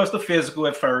first, you know, it's the physical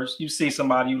at first. You see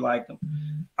somebody, you like them.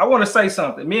 I want to say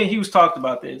something. Me and Hughes talked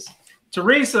about this.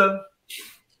 Teresa,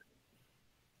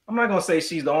 I'm not going to say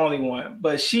she's the only one,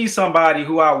 but she's somebody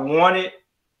who I wanted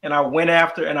and I went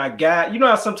after and I got. You know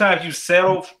how sometimes you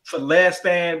settle for less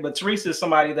than, but Teresa is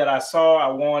somebody that I saw,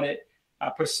 I wanted, I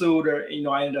pursued her, and, you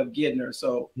know, I ended up getting her.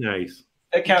 So nice.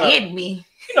 That kind of, me.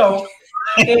 You know,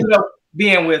 ended up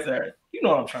being with her. You know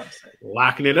what I'm trying to say.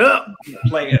 Locking it up.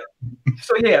 Play it.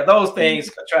 So yeah, those things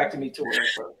attracted me to her.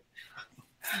 So.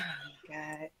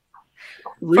 God.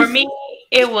 For me,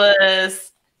 it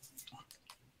was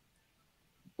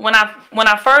when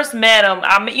I first met him.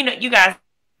 You guys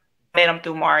met him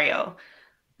through Mario.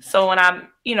 So when I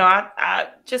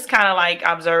just kind of like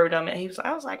observed him, and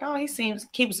I was like, oh, he's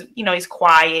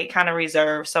quiet, kind of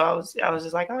reserved. So I was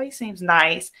just like, oh, he seems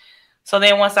nice. So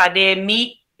then once I did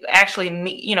meet up with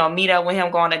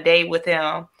him, go on a date with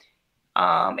him,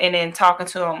 and then talking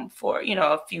to him for,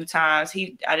 a few times,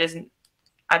 I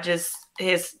just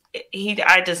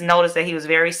noticed that he was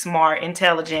very smart,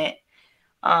 intelligent.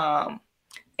 And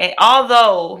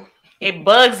although it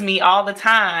bugs me all the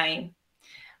time,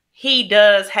 he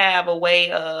does have a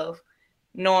way of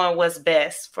knowing what's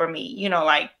best for me,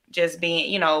 like just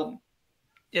being,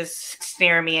 just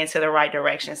steering me into the right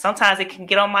direction. Sometimes it can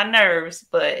get on my nerves,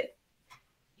 but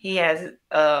he has,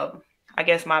 I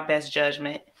guess, my best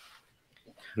judgment.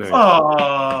 Nice.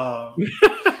 Oh.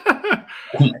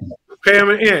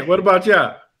 Pam and Ant, what about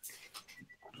y'all?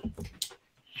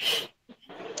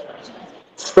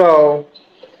 So,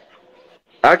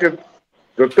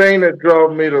 the thing that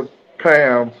drove me to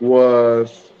Pam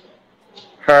was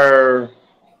her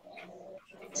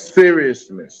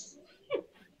seriousness.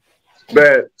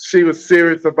 That she was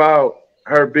serious about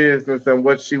her business and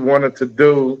what she wanted to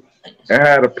do and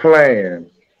had a plan.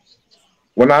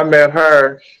 When I met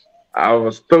her, I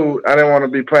was through. I didn't want to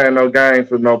be playing no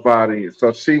games with nobody.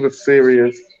 So she was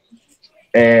serious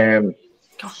and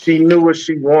she knew what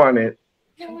she wanted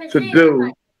to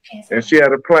do and she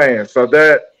had a plan. So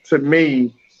that, to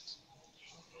me,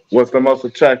 was the most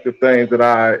attractive thing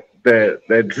that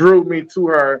drew me to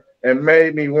her and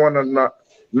made me want to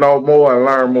know more and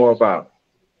learn more about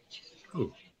her.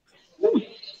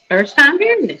 First time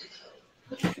hearing this.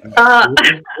 I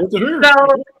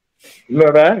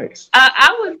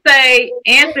would say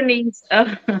Anthony's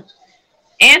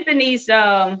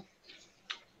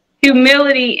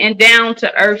humility and down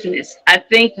to earthness. I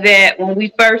think that when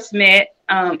we first met,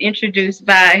 introduced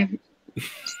by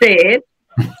Sid,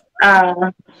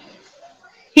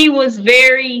 he was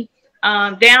very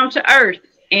down to earth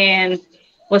and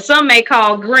what some may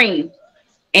call green.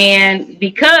 And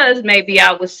because maybe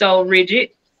I was so rigid,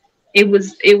 it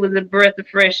was a breath of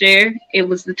fresh air. It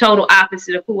was the total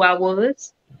opposite of who I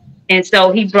was. And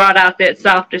so he brought out that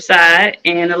softer side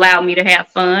and allowed me to have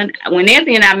fun. When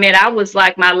Anthony and I met, I was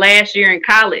like my last year in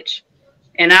college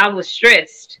and I was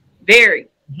stressed, very.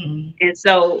 Mm-hmm. And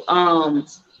so,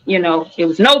 it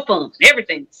was no fun.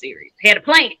 Everything was serious. I had a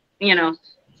plan,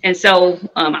 And so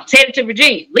I was headed to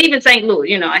Virginia, leaving St.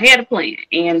 Louis. I had a plan.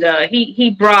 And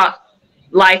he brought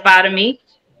life out of me.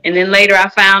 And then later I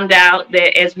found out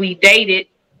that as we dated,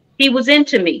 he was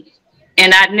into me.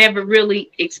 And I'd never really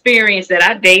experienced that.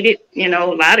 I dated, a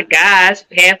lot of guys,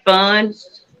 had fun,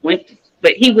 but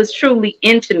he was truly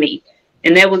into me.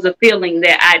 And there was a feeling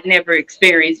that I'd never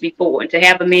experienced before. And to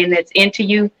have a man that's into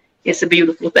you, it's a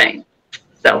beautiful thing.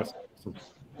 So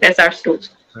that's our story.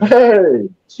 Hey,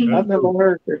 I've never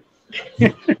heard it.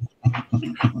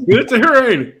 Good to hear,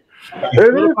 ain't it?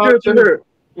 It is good to hear.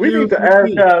 We need to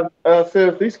ask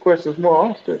ourselves these questions more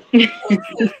often.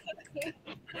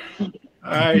 All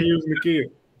right, here's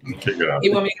Nakia. Kick it out.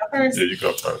 You want me to go first? Yeah, you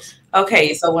go first.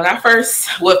 Okay, so what first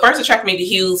attracted me to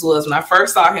Hughes was when I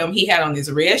first saw him, he had on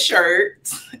this red shirt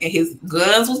and his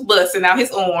guns was busting out his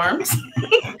arms. So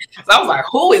I was like,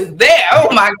 who is that?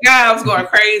 Oh my God, I was going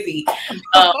crazy.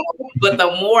 But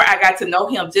the more I got to know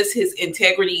him, just his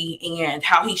integrity and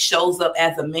how he shows up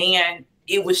as a man,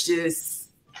 it was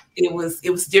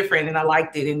different and I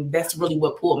liked it. And that's really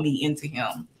what pulled me into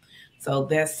him. So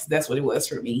that's what it was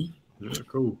for me. Yeah,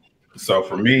 cool. So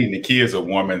for me, Nakia is a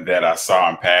woman that I saw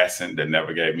in passing that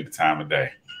never gave me the time of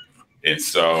day. And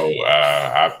so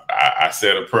I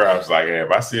said a prayer. I was like, hey,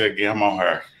 if I see her again, I'm on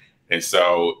her. And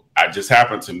so I just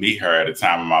happened to meet her at a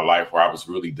time in my life where I was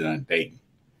really done dating.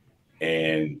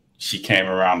 And she came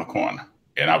around the corner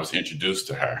and I was introduced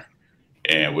to her.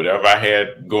 And whatever I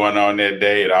had going on that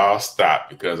day, it all stopped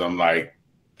because I'm like,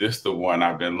 this is the one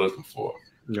I've been looking for.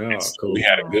 Yeah, so cool. We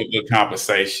had a good little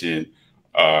conversation.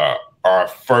 Our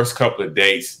first couple of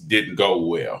dates didn't go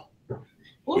well.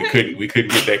 We couldn't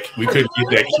get that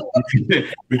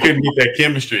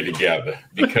chemistry together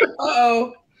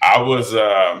because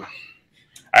I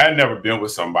had never been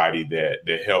with somebody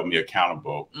that held me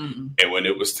accountable. Mm-hmm. And when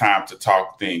it was time to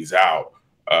talk things out,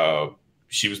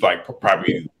 she was like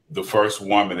probably the first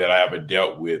woman that I ever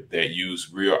dealt with that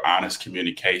used real honest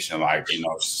communication, like,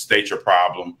 state your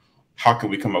problem. How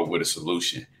can we come up with a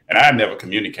solution? And I had never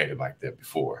communicated like that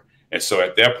before. And so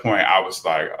at that point, I was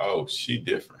like, oh, she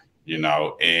different,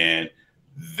 and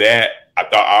that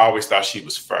I always thought she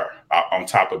was fair on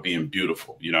top of being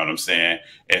beautiful. You know what I'm saying?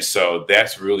 And so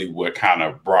that's really what kind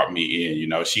of brought me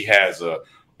in. She has a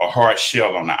hard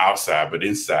shell on the outside, but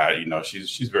inside,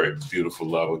 she's very beautiful,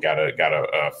 lover, got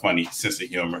a funny sense of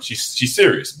humor. She's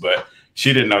serious, but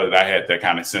she didn't know that I had that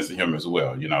kind of sense of humor as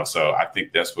well. So I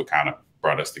think that's what kind of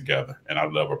brought us together. And I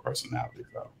love her personality.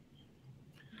 So.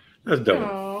 That's dope.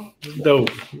 Aww. That's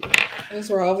dope. Those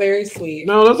were all very sweet.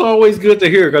 No, that's always good to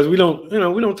hear because we don't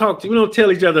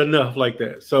tell each other enough like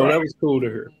that. So That was cool to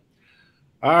hear.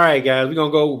 All right, guys, we're gonna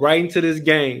go right into this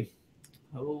game.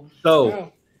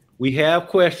 We have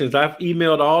questions. I've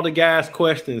emailed all the guys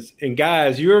questions, and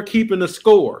guys, you're keeping the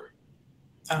score.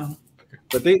 Oh.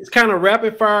 But it's kind of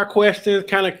rapid fire questions,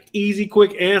 kind of easy,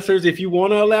 quick answers. If you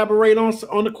want to elaborate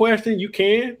on the question, you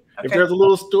can. Okay. If there's a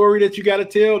little story that you got to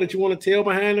tell that you want to tell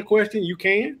behind the question, you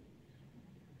can.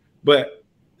 But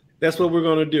that's what we're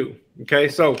going to do. Okay,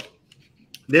 so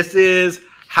this is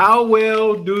how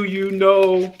well do you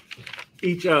know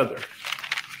each other?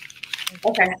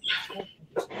 Okay.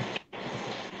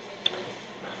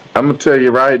 I'm going to tell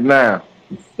you right now,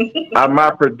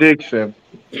 my prediction,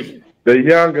 the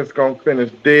youngest going to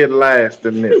finish dead last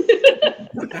in this.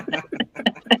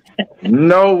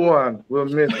 No one will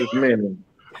miss as many.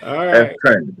 All right.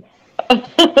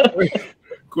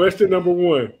 Question number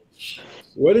 1.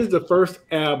 What is the first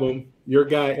album your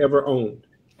guy ever owned?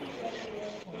 Oh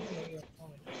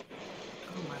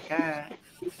my God.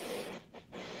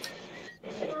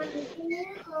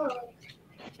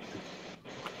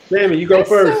 Sammy, you go That's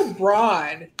first. So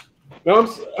broad.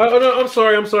 No, I'm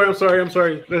sorry.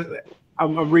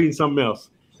 I'm reading something else.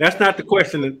 That's not the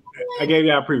question that I gave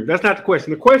you out preview. That's not the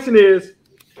question. The question is,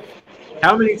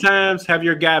 how many times have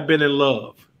your guy been in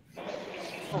love?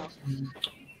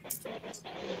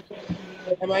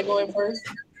 Am I going first?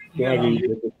 Yeah, I'll give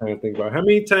you this time to think about. How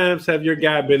many times have your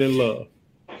guy been in love?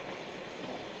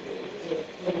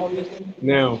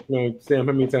 No, Sam,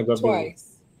 how many times have I been?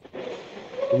 Twice.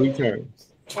 3 times.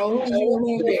 Oh,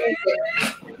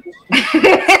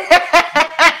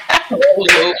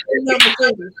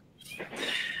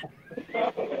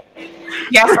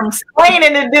 got some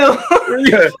explaining to do.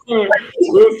 Yeah.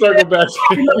 We'll circle back.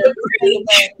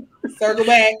 Circle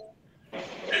back.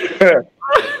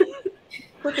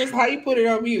 Because how you put it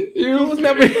on mute? You was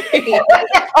never.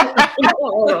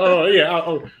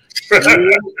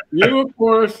 You, of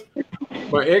course,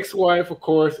 my ex-wife, of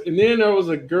course, and then there was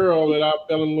a girl that I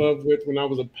fell in love with when I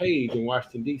was a page in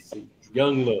Washington, D.C.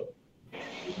 Young Love.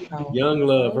 Young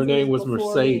Love. Her name was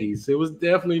Mercedes. It was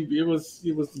definitely it was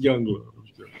Young Love.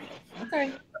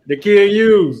 Okay. Nakia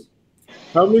Hughes.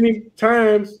 How many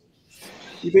times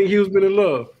you think Hughes been in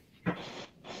love?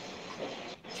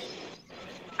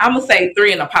 I'm gonna say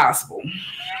 3 and a possible.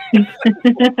 Do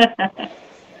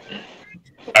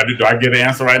I get the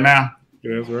answer right now?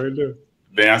 Yeah, that's right there.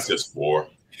 The answer is 4.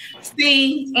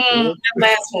 See, that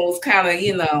last one was kind of,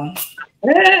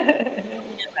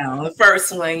 the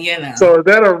first one, So is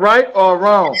that a right or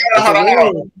wrong? Hold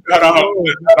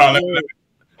on.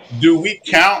 Do we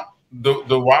count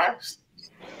the wives?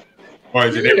 Or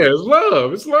is it it's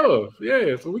love. It's love.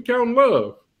 Yeah, so we count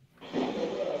love.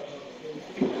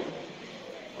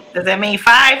 Does that mean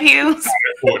 5, Hughes?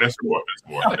 4. That's 4.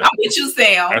 I'm with you,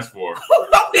 Sam. That's 4.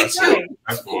 I'm with you.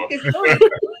 That's 4.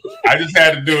 I just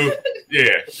had to do.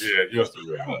 Yeah. You're still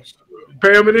right.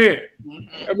 Pam and Ant.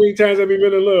 How many times have you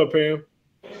been in love, Pam?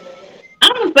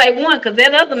 I'm gonna say 1 because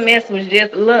that other mess was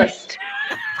just lust.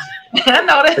 I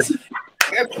know that's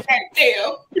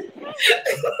Damn.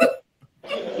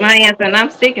 My answer, and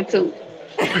I'm sticking to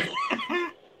it.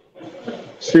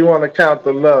 She want to count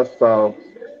the lust, so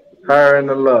her and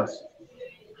the lust.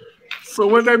 So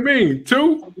what that mean?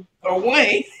 2 or 1?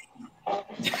 I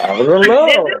don't know.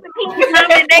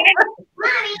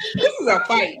 This is a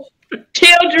fight.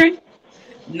 Children.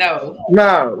 No.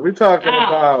 No, we talking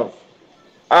about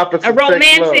opposite A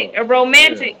romantic. sex A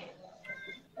romantic.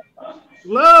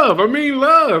 love. I mean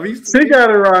love. She got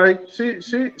it right. She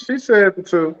said the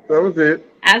 2. That was it.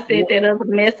 I said that other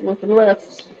mess was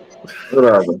lust.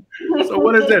 Whatever. So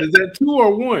what is that? Is that 2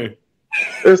 or 1?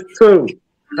 It's 2.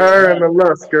 Her and the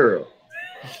lust girl.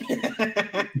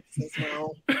 That's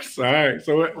wrong. All right.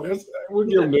 So we'll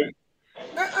give them that.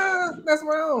 That's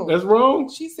wrong. That's wrong.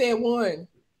 She said 1.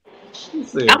 She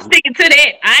said, I'm sticking to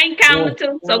that. I ain't counting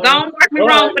 2, so go on work me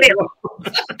wrong for that.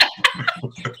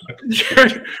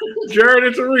 Jared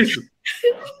and Teresa.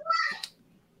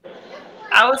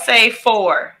 I would say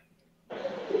 4.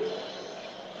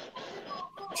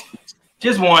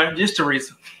 Just 1, just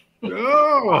Teresa.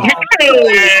 Oh. Hey.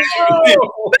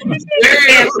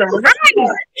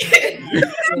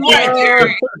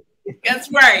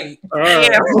 That's right. All right.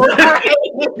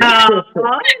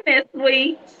 That's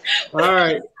sweet. All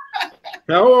right.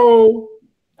 How old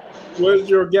was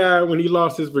your guy when he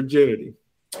lost his virginity?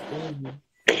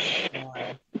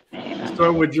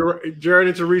 So with Jared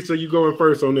and Teresa, you going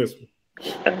first on this one.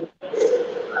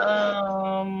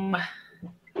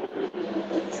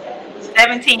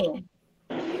 17.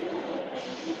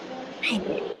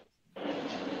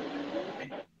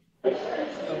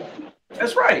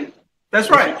 That's right. That's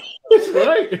right. That's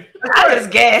right. I was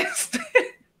gassed.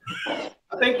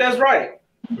 I think that's right.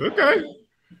 Okay.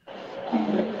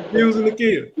 Using the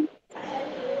kid.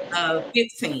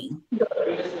 15.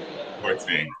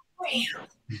 14.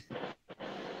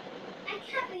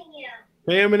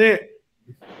 Pam and Ant.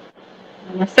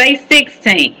 I'm gonna say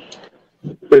 16.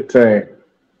 15.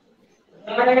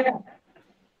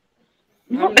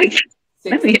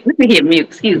 Let me hit mute.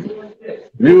 Excuse me.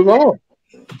 You was on.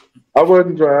 I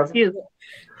wasn't driving. Excuse me.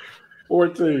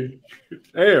 14.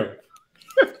 Damn.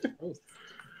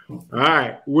 All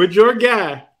right. Would your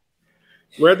guy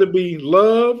rather be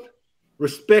loved,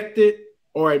 respected,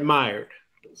 or admired?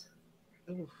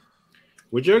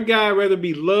 Would your guy rather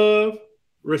be loved,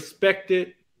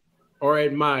 respected, or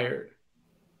admired?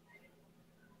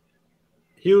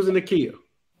 Hughes and Nakia.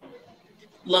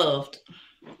 Loved.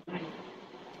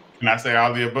 Can I say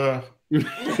all the above?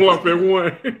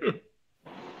 1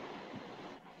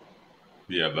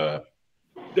 Yeah, love.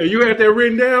 Yeah, you had that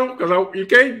written down? Because you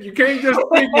can't just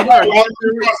think about it.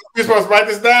 You're supposed to write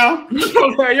this down? You're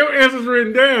supposed to have your answers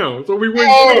written down, so we wouldn't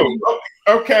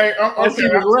okay. and she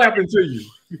was rapping to you.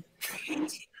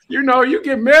 You know, you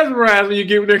get mesmerized when you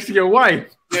get next to your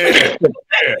wife. Yeah.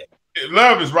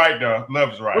 Love is right, though.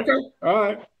 Love is right. Okay, all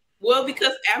right. Well,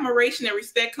 because admiration and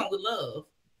respect come with love.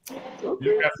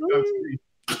 Okay.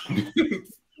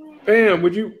 Pam,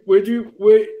 would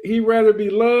he rather be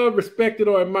loved, respected,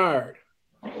 or admired?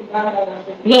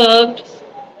 Loved.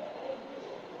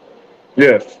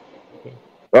 Yes.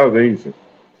 That was easy.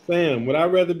 Sam, would I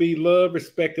rather be loved,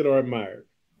 respected, or admired?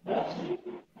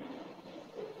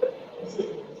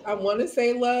 I want to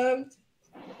say loved.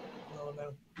 I don't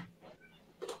know.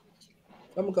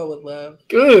 I'm gonna go with love.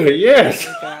 Good, yes.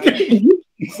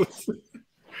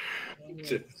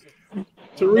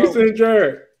 Teresa and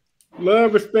Jared,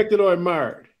 love, respected, or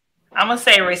admired? I'm gonna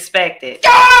say respected.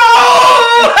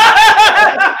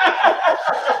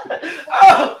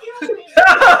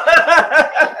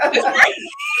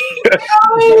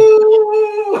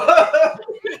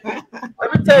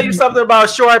 Let me tell you something about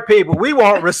short people. We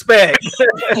want respect.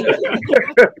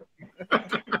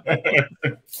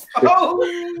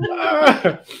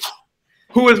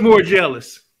 Who is more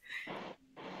jealous?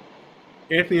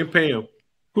 Anthony and Pam.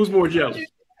 Who's more jealous?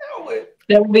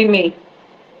 That would be me.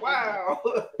 Wow.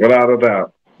 Without a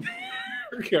doubt.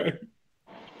 Okay.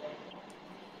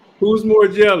 Who's more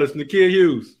jealous? Nakia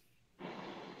Hughes.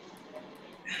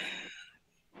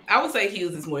 I would say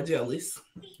Hughes is more jealous.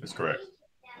 That's correct.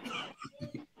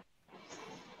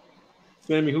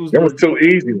 Sammy, who's That more was too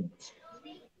easy.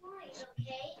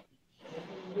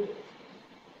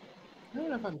 I don't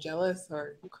know if I'm jealous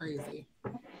or crazy.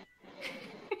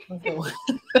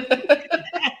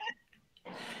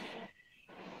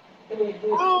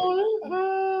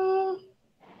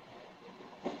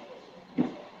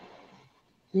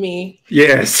 Me.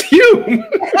 Yes, you.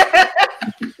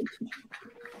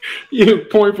 You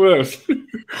point for us.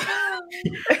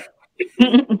 I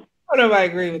don't know if I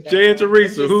agree with that. Jay and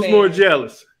Teresa, who's more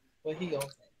jealous? What he gonna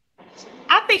say?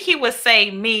 I think he would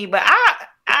say me, but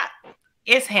I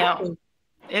it's him.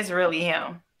 It's really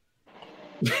him.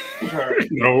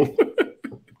 No.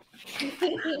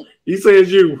 He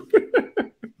says you.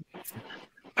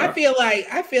 I feel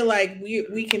like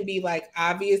we can be like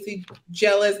obviously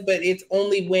jealous, but it's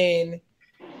only when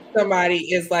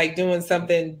somebody is like doing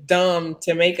something dumb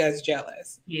to make us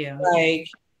jealous. Yeah. Like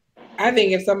I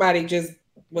think if somebody just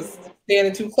was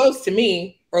standing too close to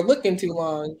me or looking too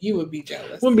long, you would be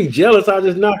jealous. Wouldn't be jealous. I'll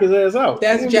just knock his ass out.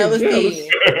 That's jealousy.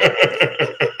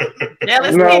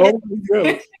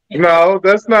 No,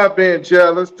 that's not being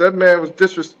jealous. That man was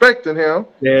disrespecting him,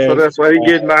 so that's why he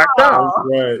get knocked out.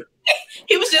 Right.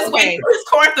 He was just waiting for his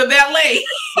course of ballet.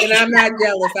 And I'm not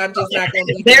jealous. I'm just not going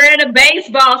to be. They're at a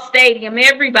baseball stadium.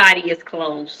 Everybody is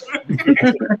close.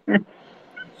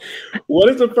 What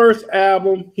is the first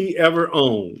album he ever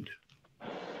owned?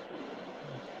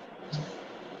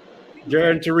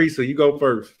 Jared and Teresa, you go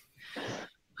first.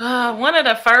 One of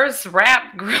the first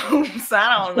rap groups.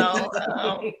 I don't know.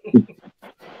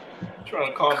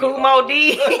 Trying to call Kumo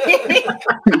D.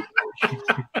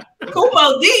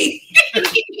 Kumo D.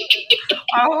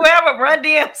 Or whoever, Run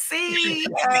DMC.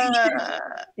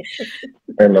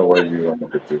 I know where you want to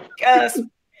get to.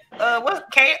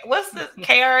 What's the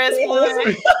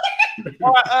KRS-One?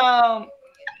 Or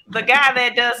the guy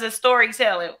that does the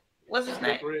storytelling. What's his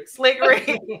name? Slick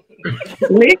Rick.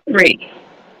 Slick Rick.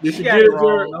 Did you got get it it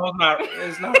wrong. No,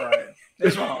 it's not right.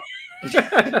 It's wrong.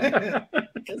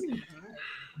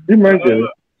 You might get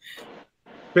it.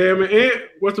 Pam and Ant,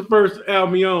 what's the first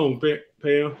album you own,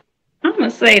 Pam? I'm gonna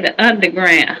say the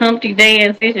Underground. Humpty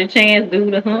Dance, Get Your Chance,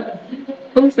 Do the Hump.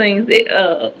 Who sings it?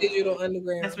 Digital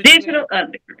Underground. Digital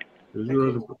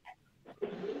Underground.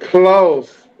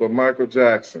 Close with Michael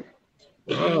Jackson.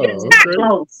 Oh, It's not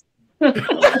close.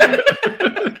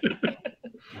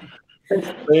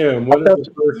 Damn, what is the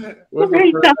first? What's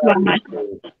the first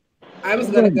I was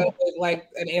gonna go with like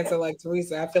an answer like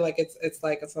Teresa. I feel like it's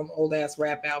like some old ass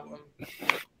rap album,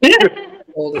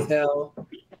 old as hell.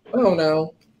 I don't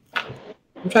know.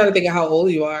 I'm trying to think of how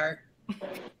old you are,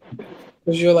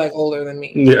 because you're like older than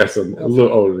me. Yes, I'm a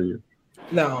little older than you.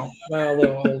 No, not a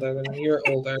little older than me. You're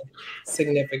older,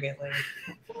 significantly.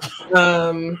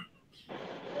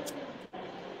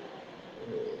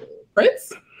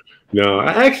 Prince? No,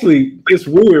 I actually, it's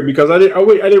weird because I didn't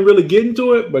really get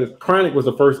into it, but Chronic was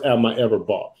the first album I ever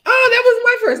bought. Oh, that was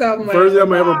my first album. First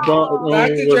album I ever bought was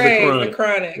Dr. Dre, The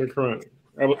Chronic.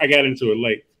 I got into it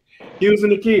late. Hughes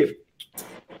and the Kid.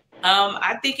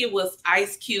 I think it was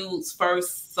Ice Cube's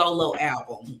first solo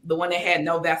album, the one that had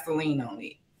no Vaseline on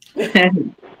it.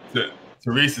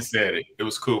 Teresa said it. It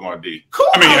was Kumo D. Cool.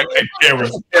 I mean,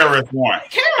 KRS-One.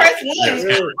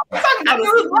 KRS-One. I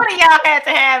knew one of y'all had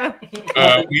to have him.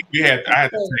 I had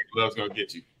to take Love's Gonna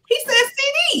Get You. He said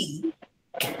CD.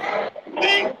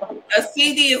 A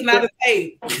CD is not a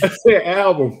tape. I said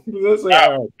album. That's an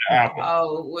album.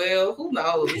 Oh, well, who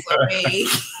knows? I mean,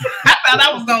 I thought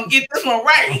I was going to get this one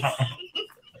right.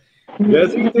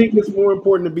 Does he think it's more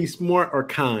important to be smart or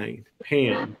kind?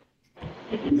 Pam.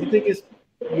 Do you think it's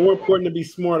more important to be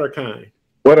smart or kind?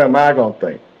 What am I gonna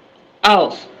think?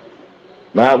 Oh.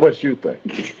 Not what you think.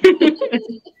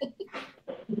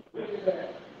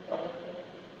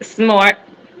 Smart.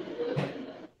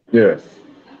 Yes.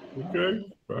 Okay.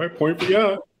 All right. Point for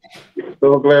y'all.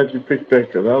 So glad you picked that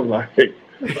because I was like,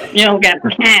 You don't got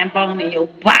time bone in your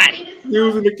body.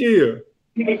 Using the Kid.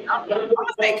 I'm going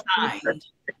to say kind.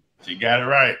 She got it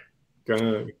right.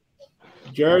 Kind.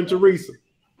 Jared and Teresa.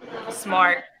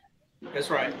 Smart.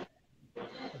 That's right.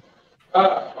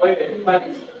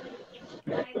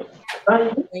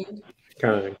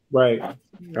 Kind. Right. All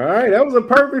right. That was a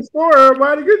perfect score,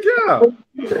 everybody. Good job.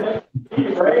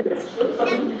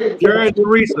 Jared and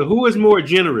Teresa, who is more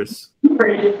generous? Me.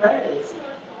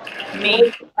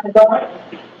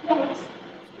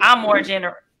 I'm more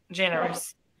generous. Jared?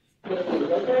 I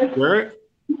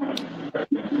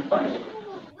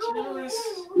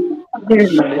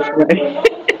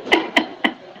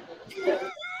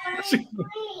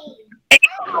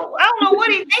don't know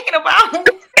what he's thinking about.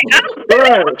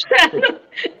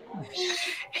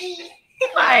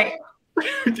 Like,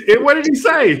 what did he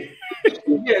say?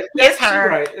 Yeah, it's her.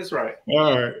 Right. It's right.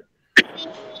 All right.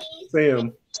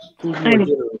 Sam, who's more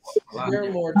generous?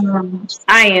 You're more generous.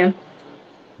 I am.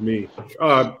 Me.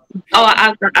 I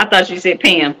thought you said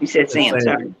Pam. You said Sam.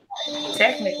 Sorry.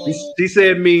 Technically. She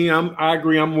said me. I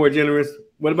agree. I'm more generous.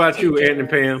 What about you, Ant and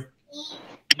Pam?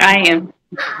 I am.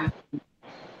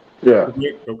 Yeah.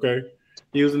 Okay.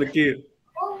 Using the kid.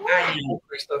 I am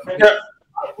Christopher.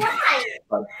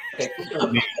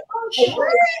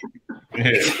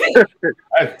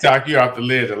 I talk you off the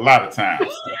ledge a lot of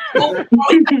times.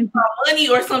 Money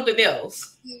or something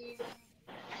else?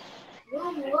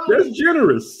 That's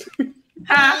generous.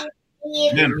 Huh?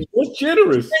 That's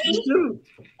generous. That's generous.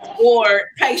 Or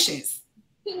patience?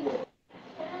 You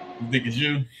think it's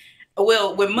you?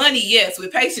 Well, with money, yes.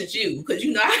 With patience, you. Because,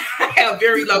 you know, I have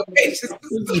very low patience.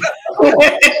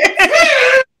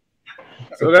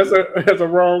 So that's a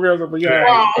wrong answer for y'all.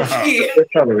 Wrong. They're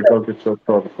trying to go get your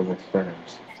daughter from his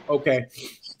friends. Okay.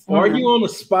 Are you on the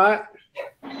spot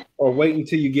or wait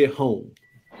until you get home?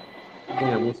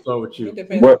 Damn, we'll start with you.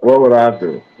 What would I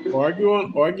do? Argue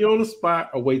on the spot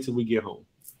or wait till we get home?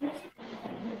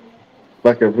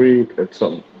 Like if we at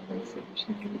something.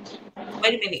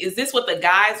 Wait a minute. Is this what the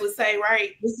guys would say,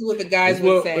 right? This is what the guys This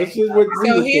would what- say. this is what we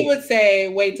So would he say. would say,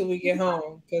 wait till we get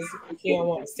home because he don't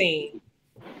want to sing.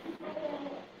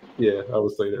 Yeah, I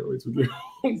would say that. Wait till we get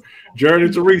home. Jared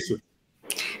and Teresa.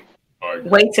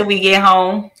 Wait till we get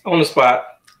home. On the spot.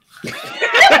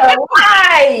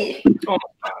 Why? No,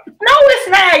 it's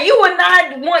not. You would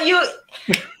not want you.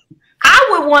 I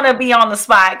would want to be on the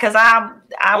spot because I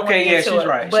Okay, yeah, she's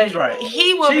right. But She's right.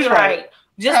 he would She's be right. right.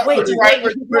 Just wait.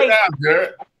 Wait.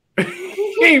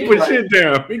 He ain't put shit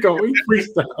down. He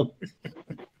freestyle.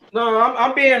 No,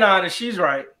 I'm being honest. She's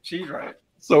right. She's right.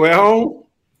 So at home?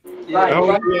 Yeah, At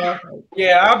home, yeah.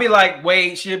 yeah, I'll be like,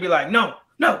 wait. She'll be like, no.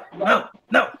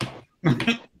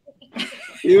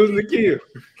 Using the kid.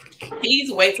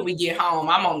 He's wait till we get home.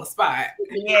 I'm on the spot.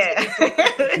 Yeah.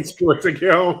 He's supposed to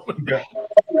get home.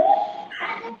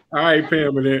 All right,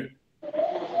 Pam, and then.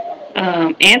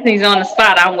 Anthony's on the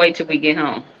spot. I'll wait till we get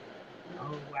home.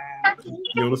 Oh, wow.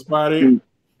 You on the spot in?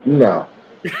 No.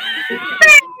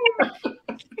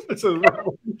 That's a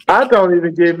wrong. I don't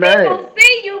even get They mad. don't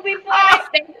see you before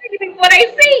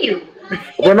they see you.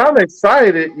 When I'm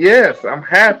excited, yes, I'm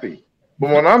happy. But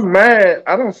when I'm mad,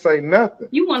 I don't say nothing.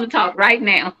 You want to talk right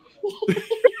now.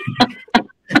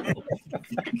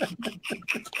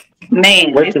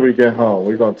 Man. Wait till we get home.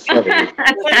 We're going to settle this.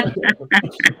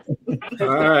 All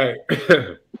right.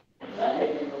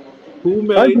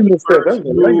 Who I made can the just say first that's a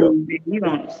Lego. move? You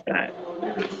on the spot.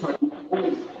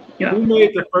 Who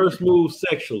made the first move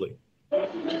sexually?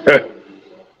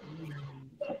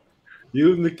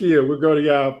 Using the kid. We'll go to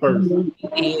y'all first.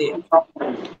 Yeah.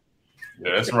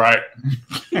 Yeah, that's right.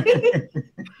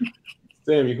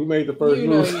 Sammy, who made the first You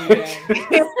know move? you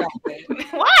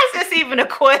don't. Why is this even a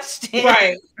question?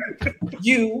 Right.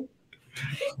 You.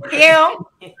 Him.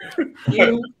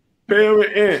 You. Pam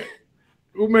and Ant.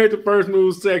 Who made the first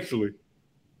move sexually?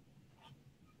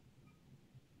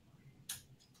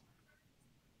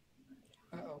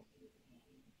 Uh-oh.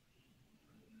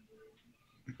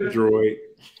 Droid.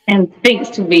 And things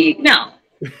too big. No.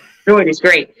 Droid is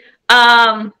great.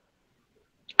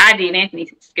 I did.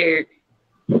 Anthony's scared.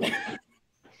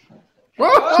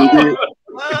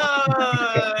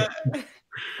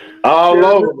 All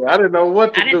over me. I didn't know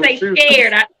what to I didn't do. say She was-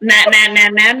 scared. Nah.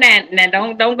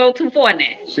 Don't go too far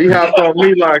now. She hopped on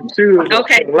me like she was.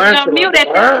 Okay, we're gonna mute at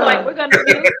this point. We're gonna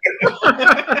mute.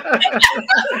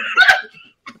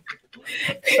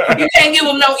 You can't give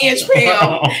him no inch,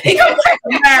 Pam. He gonna take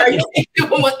the marriage. You can't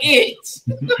give him an inch.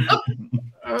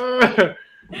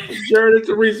 Jared and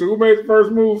Teresa, who made the first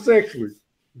move sexually?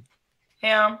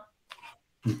 Him.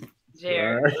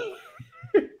 Jared.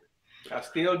 All I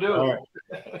still do. right.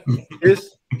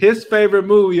 His favorite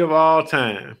movie of all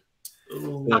time.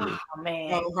 Oh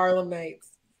man. Oh, Harlem Nights.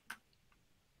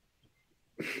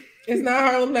 It's not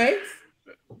Harlem Nights.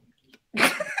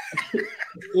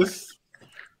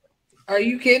 Are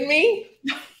you kidding me?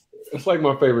 It's like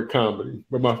my favorite comedy,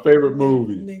 but my favorite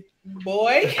movie.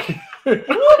 Boy.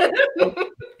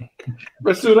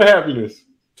 Pursuit of Happiness.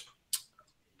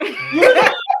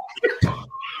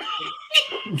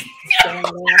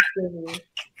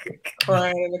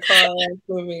 Crying in the car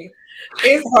with me.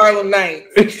 It's Harlem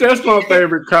Nights. That's my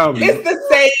favorite comedy. It's the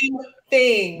same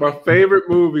thing. My favorite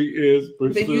movie is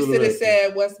Pursuit Then you of should have Happiness.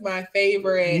 said, "What's my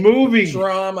favorite Movie.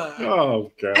 drama?"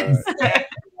 Oh God!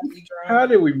 How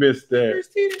did we miss that?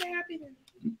 Pursuit of Happiness.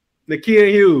 Nakia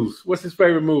Hughes. What's his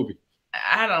favorite movie?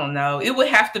 I don't know. It would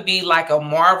have to be like a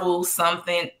Marvel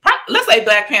something. Let's say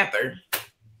Black Panther.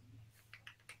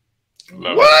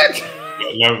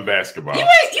 Loving basketball. You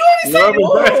only said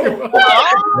Loving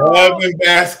basketball. Loving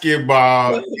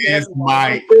basketball is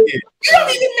my it. You don't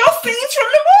even know scenes from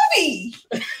the movie.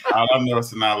 All I know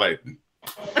is not Lathan.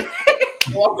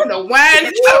 Walking the wine.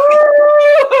 You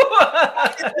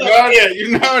know that. You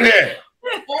know that.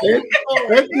 Boy,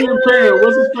 Anthony and Pam,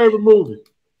 what's his favorite movie?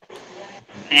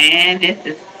 Man, this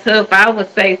is tough. I would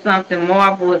say something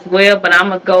Marvel as well, but I'm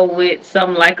gonna go with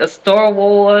something like a Star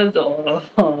Wars or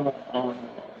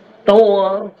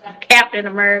Thor, Captain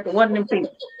America, one of them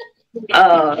people.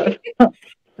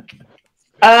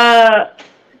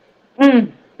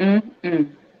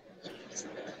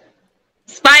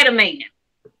 Spider-Man.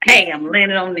 Hey, I'm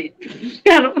landing on this.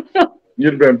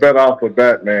 You'd have been better off with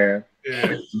Batman.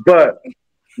 Yeah. But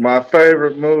my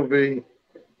favorite movie,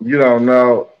 you don't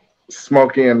know,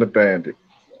 Smokey and the Bandit.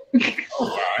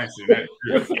 Oh, I ain't seen that.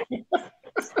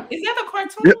 Is that a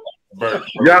cartoon?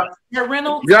 Yeah.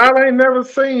 Reynolds? Y'all ain't never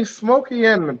seen Smokey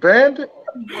and the Bandit?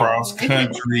 Cross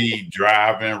country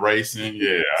driving, racing.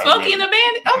 Yeah. Smokey and the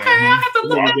Bandit? Okay, I'll have to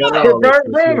look that up. With Burt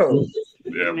Reynolds.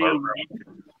 Yeah, Burt Reynolds.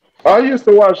 I used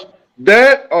to watch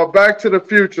that or Back to the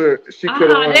Future. She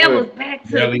could have that was Back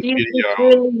to the Future.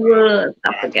 Really was.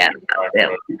 I forgot about that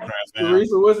one.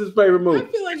 Teresa, what's his favorite movie?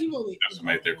 I feel like you only Just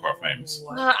made their car famous.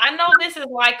 I know this is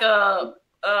like a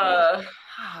oh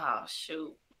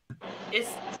shoot. It's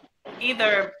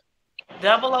either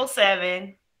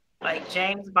 007, like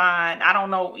James Bond. I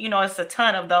don't know, it's a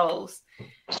ton of those.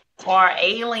 Or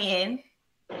Alien.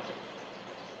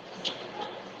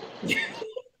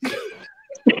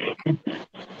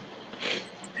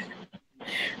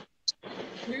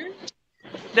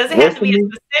 Does it have to be a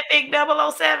specific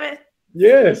 007?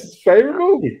 Yes, favorite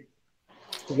movie.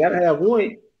 You gotta have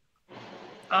one.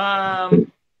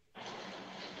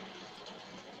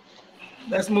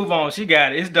 Let's move on. She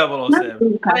got it. It's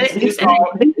 007. It's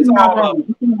all up.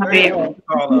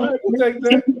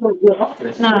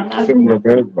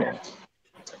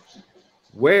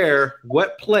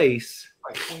 What place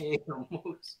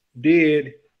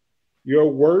did your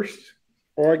worst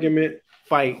argument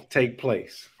fight take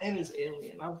place? And it's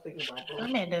Alien. I was thinking about that. I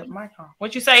made the mic on.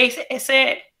 What you say? It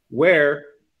said. Where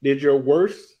did your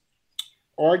worst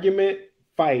argument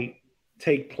fight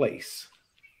take place?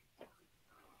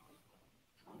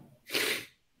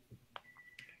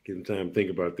 Give them time to think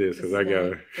about this because I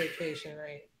got vacation,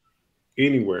 right?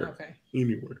 Anywhere. Okay.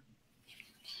 Anywhere.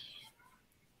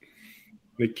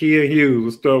 Nakia Hughes,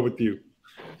 we'll start with you.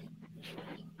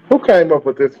 Who came up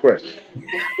with this question?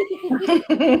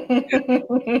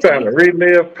 Trying to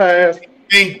relive past.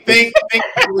 Think.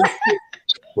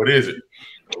 What is it?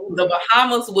 The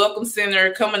Bahamas Welcome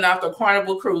Center coming off the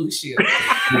Carnival cruise ship.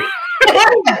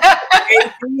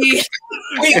 we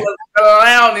was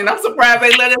around, and I'm surprised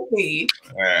they let us in.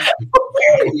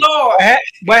 Lord,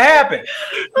 what happened?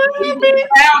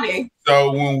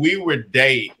 So when we were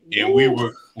dating and when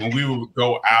we would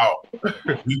go out,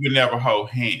 we would never hold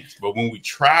hands. But when we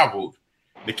traveled,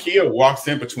 Nakia walks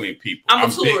in between people. I'm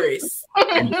a tourist.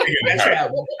 I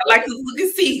travel. I like to look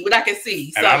and see what I can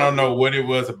see. And I don't know what it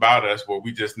was about us where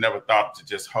we just never thought to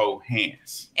just hold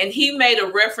hands. And he made a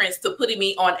reference to putting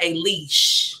me on a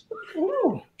leash.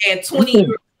 Ooh. And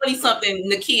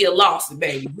 20-something Nakia lost it,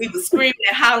 baby. We was screaming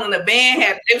and hollering. The band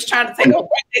they was trying to take over.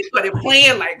 They started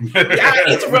playing like,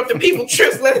 y'all interrupting people's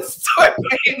trips. Let us start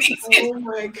playing these. Oh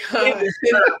my God.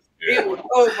 It was,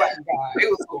 oh my God. It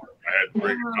was horrible. I had to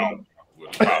break it home.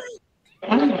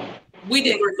 We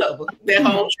didn't recover that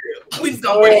whole trip. We just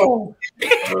gonna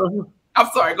I'm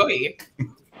sorry, go ahead.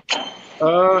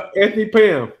 Anthony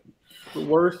Pam, the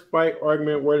worst fight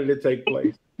argument, where did it take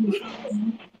place?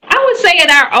 I would say at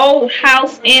our old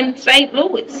house in St.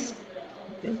 Louis.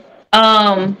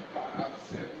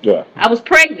 Yeah. I was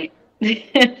pregnant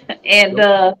and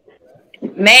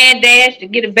mad dash to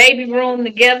get a baby room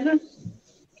together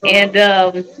and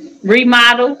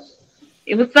remodel.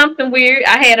 It was something weird.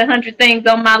 I had 100 things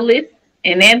on my list,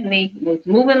 and Anthony was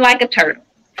moving like a turtle.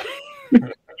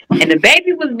 And the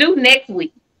baby was due next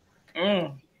week.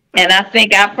 And I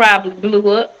think I probably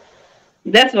blew up.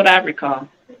 That's what I recall.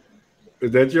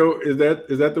 Is that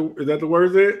the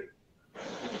words it?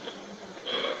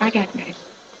 I got that.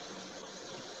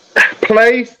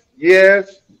 Place,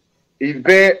 yes.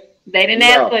 Event. They didn't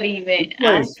ask for the event.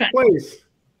 Place.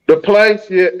 The place,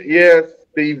 yes.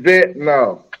 The event,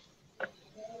 no.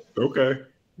 Okay.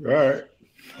 All right.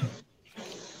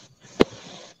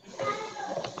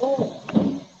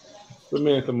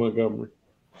 Samantha Montgomery.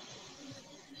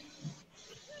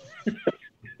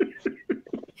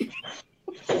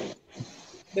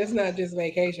 That's not just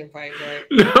vacation fight, right?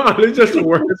 No, it's just the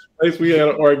worst place we had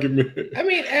an argument. I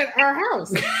mean, at our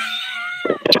house.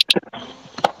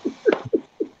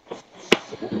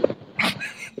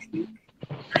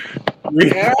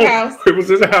 It was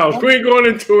his house. We ain't going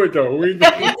into it though. We ain't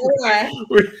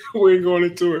going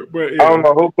into it. But yeah. I don't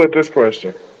know who put this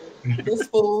question. This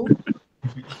fool.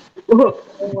 I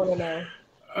want to know.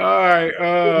 All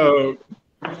right.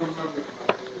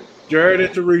 Jared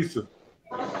and Teresa.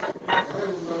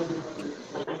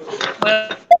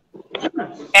 Well,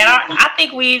 and I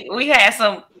think we had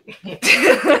some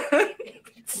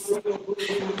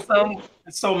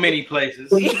so many places.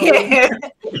 But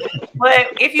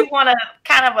if you want to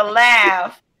kind of a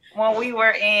laugh, when we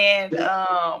were in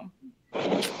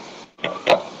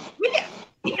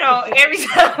every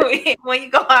time when you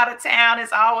go out of town,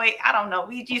 it's always, I don't know,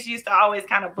 we just used to always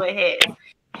kind of butt heads.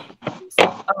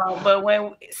 But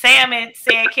when Sam and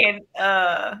Sam can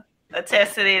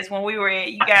attest to this, when we were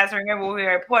you guys remember we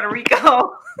were in Puerto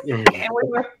Rico and we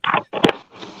were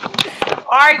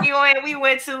arguing. We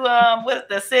went to with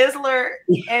the Sizzler,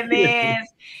 and then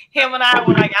him and I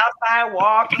were like outside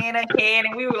walking ahead,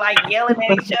 and we were like yelling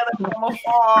at each other from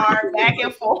afar, back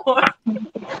and forth.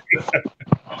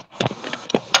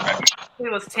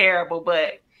 It was terrible,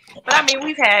 but I mean,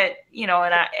 we've had,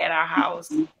 at our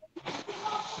house.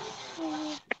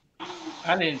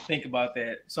 I didn't think about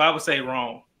that, so I would say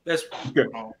wrong. That's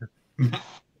wrong.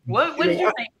 What did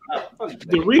you think?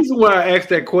 The reason why I asked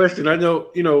that question, I know,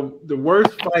 the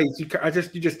worst fights, you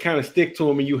just kind of stick to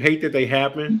them, and you hate that they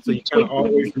happen, so you kind of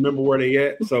always remember where they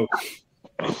at. So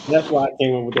that's why I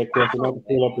came up with that question, not to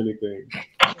pull up anything.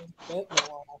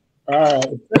 All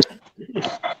right.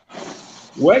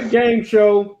 What game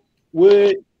show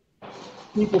would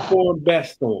he perform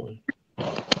best on?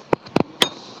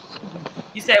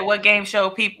 You said what game show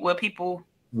people?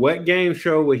 What game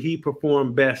show would he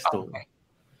perform best on?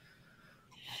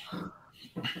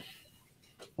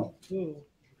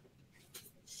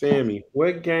 Sammy,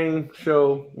 what game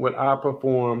show would I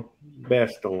perform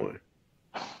best on?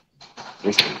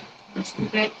 Which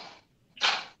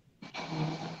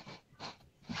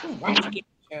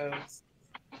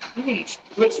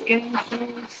game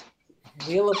shows?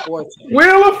 Wheel of Fortune.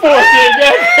 Wheel of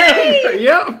Fortune.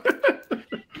 Yep.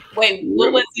 Wait,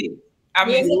 what was it? I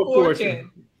mean, Wheel of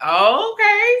Fortune. Oh,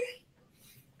 okay.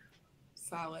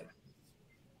 Solid.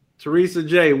 Teresa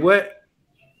J, what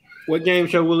game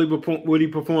show would he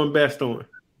perform best on?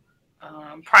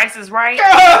 Price is Right.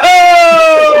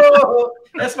 Oh,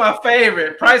 that's my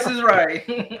favorite. Price is Right.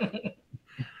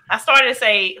 I started to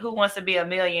say Who Wants to Be a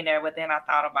Millionaire, but then I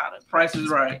thought about it. Price is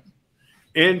Right.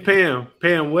 And Pam,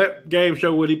 what game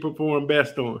show would he perform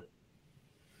best on?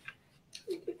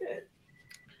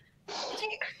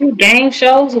 Game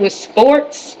shows with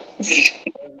sports.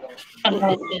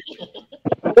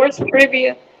 Sports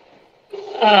trivia.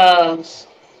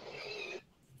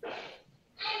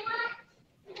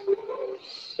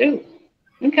 Shoot,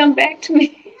 you come back to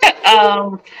me.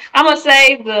 I'm gonna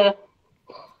say the.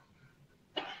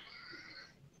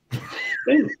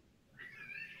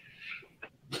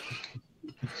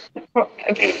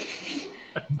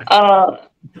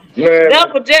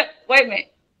 Double dip. Wait a minute.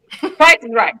 Price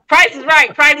is Right. Price is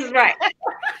Right. Price is Right.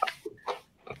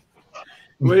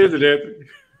 What is it, Anthony?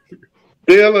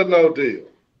 Deal or no deal?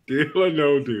 Deal or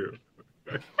no deal?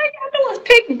 All I gotta do is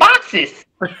pick boxes.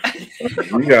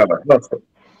 You gotta hustle.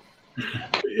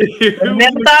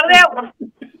 Never thought of that one.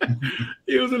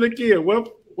 He was a kid.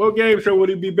 What game show would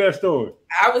he be best on?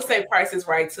 I would say Price is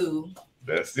Right too.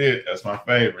 That's it. That's my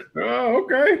favorite. Oh,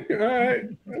 okay. All right.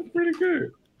 That's pretty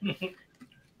good.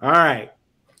 All right.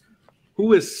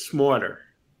 Who is smarter?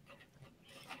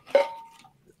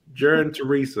 Jared and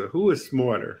Teresa. Who is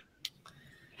smarter?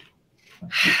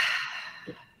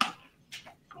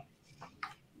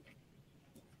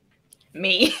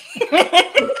 Me.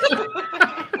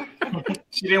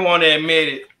 She didn't want to admit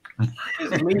it.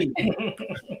 It's me.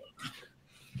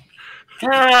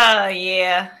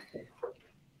 Yeah.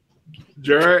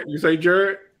 Jared, you say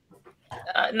Jared?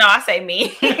 No, I say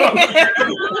me.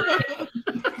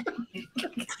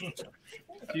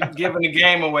 You're giving the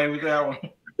game away with that one.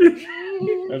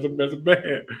 That's a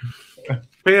bad.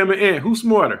 Pam and Ant, who's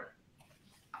smarter?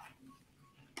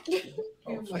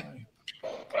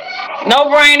 No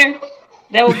brainer.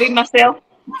 That would be myself.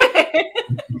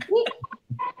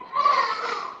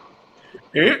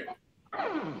 Ant?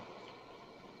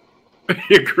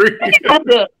 You agree?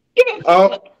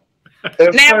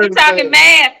 Now we're talking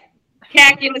math,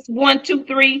 calculus, 1, 2,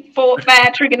 3, 4,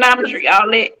 5, trigonometry, all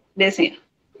that. That's him.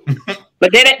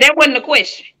 But that wasn't the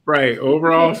question. Right.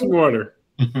 Overall smarter.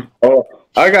 Oh,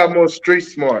 I got more street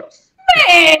smarts.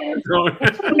 Man,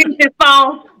 mute this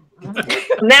phone.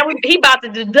 Now he about to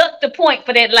deduct the point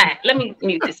for that lie. Let me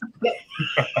mute this.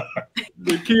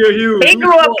 Nakia Hughes. He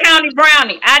grew up County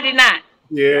Brownie. I did not.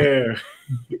 Yeah.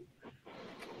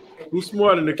 Who's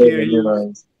smarter than Nakia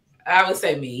Hughes? I would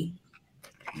say me.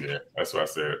 Yeah, that's what I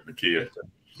said. The kid.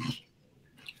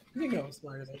 You know I'm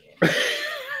smarter than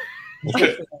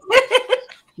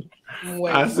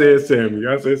Wait, I said Sammy.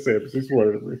 She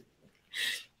swear to me.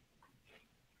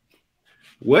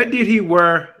 What did he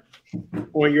wear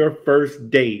on your first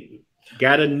date?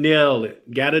 Gotta nail it.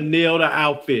 Gotta nail the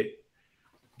outfit.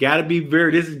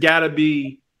 This has gotta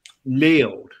be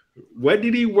nailed. What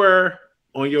did he wear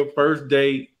on your first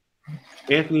date?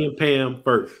 Anthony and Pam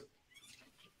first.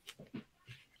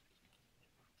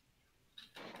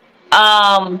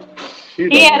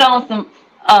 He had on some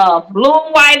blue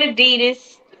and white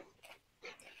Adidas,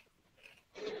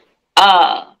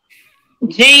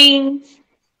 jeans,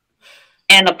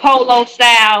 and a polo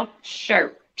style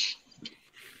shirt.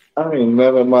 I ain't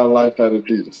never in my life had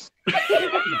Adidas.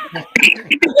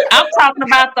 I'm talking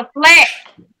about the flat.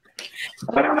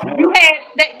 You had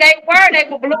they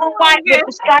were blue and white with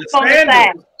the stripes on the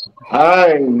side.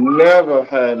 I ain't never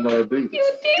had no Adidas.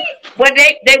 You did. Well,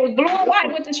 they was blue and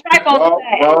white with the stripe on the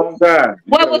side. Wrong guy.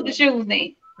 What was the shoes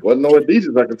then? Wasn't no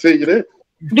Adidas, I can tell you that.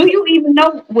 Do you even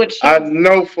know what shoes? I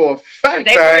know for a fact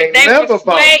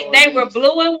They were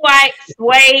blue and white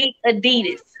suede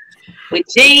Adidas with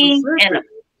jeans and a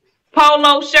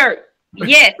polo shirt.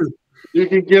 Yes. You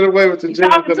can get away with the jeans.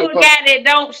 Talking to a guy that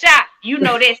don't shop, you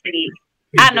know that's it.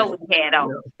 I know what he had on.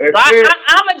 So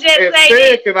I'ma just say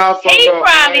this. He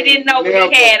probably didn't know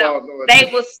what he had on.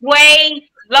 They were suede,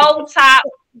 low top,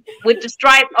 with the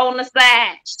stripe on the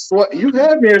side. You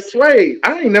had me at suede.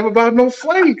 I ain't never bought no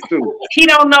suede too. He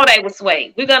don't know they were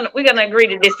suede. We're gonna agree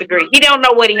to disagree. He don't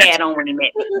know what he had on when he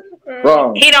met me.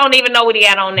 Wrong. He don't even know what he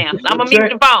had on now. I'm gonna mute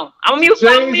the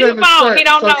phone. He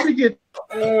don't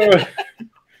know.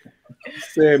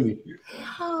 Sammy,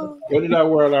 what did I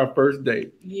wear on our first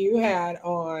date? You had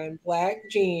on black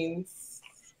jeans,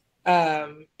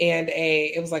 and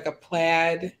it was like a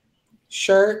plaid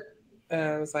shirt.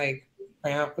 It was like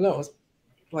brown. No, it was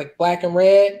like black and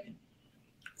red.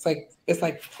 It's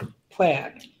like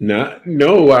plaid.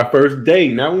 No, our first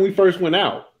date. Not when we first went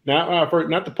out.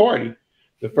 Not the party.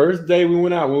 The first day we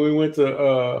went out when we went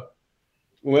to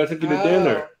I took you to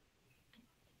dinner.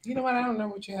 You know what? I don't know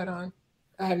what you had on.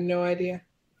 I have no idea.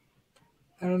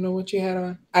 I don't know what you had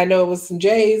on. I know it was some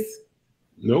J's.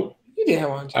 Nope. You didn't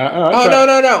have on J's.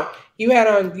 No. You had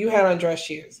on dress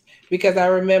shoes because I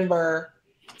remember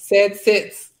said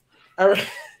sits.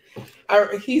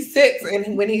 He sits,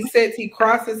 and when he sits, he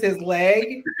crosses his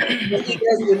leg. He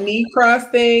does the knee cross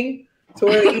thing to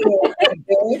where like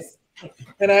this.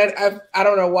 And I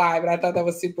don't know why, but I thought that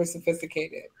was super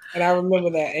sophisticated. And I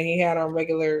remember that. And he had on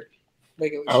regular.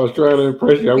 I was trying to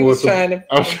impress you. I was trying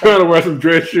to wear some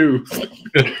dress shoes.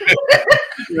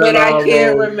 But I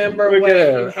can't remember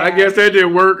what. I guess that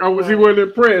didn't work. She wasn't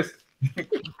impressed. She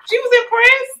was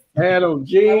impressed. Had on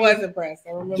jeans. I was impressed.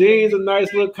 I remember jeans, a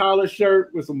nice little collar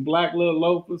shirt with some black little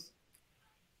loafers.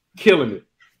 Killing it.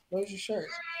 What was your shirt?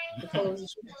 What color was your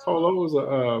shirt? Polo was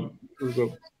a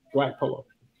black polo.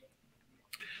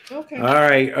 Okay. All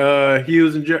right.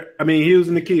 Hughes and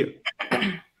Nakia.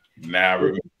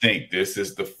 Now think this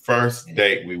is the first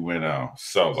date we went on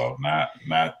solo, not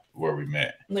where we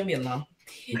met. Leave me alone.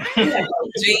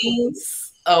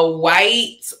 Jeans, a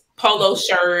white polo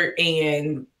shirt,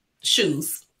 and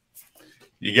shoes.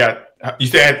 You said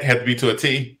it had to be to a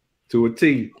T? To a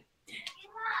T.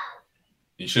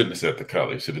 You shouldn't have said the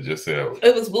color. You should have just said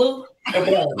it was blue or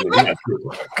black.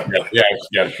 Yeah, you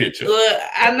got a picture.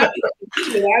 I know.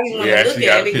 We actually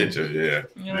got a picture. Yeah.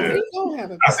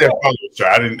 I said polo shirt.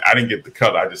 I didn't get the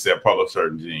color. I just said polo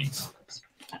shirt and jeans.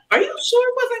 Are you sure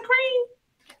it wasn't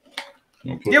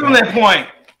cream? Give them that point.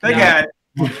 They got it.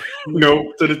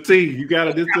 No, to the T. You got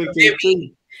it. This to the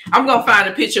T. I'm gonna find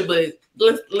a picture, but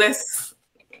let's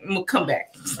come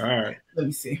back. All right. Let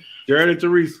me see. Jared and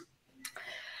Teresa.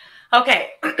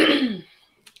 Okay.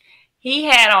 He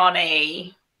had on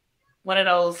one of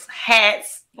those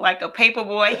hats, like a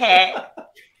paperboy hat.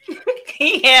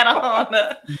 He had on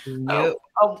a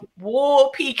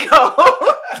wool peacoat.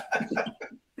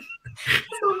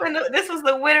 This was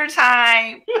the winter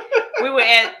time. We were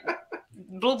at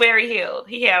Blueberry Hill.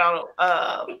 He had on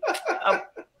a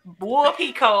wool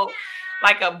peacoat,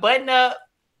 like a button-up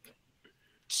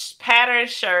patterned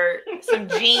shirt, some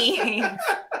jeans,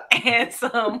 and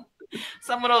some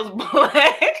of those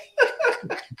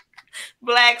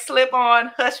black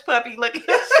slip-on hush puppy looking.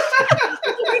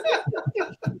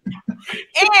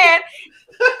 And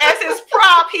as his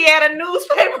prop, he had a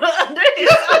newspaper under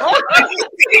his arm.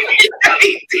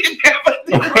 He didn't have a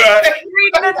newspaper.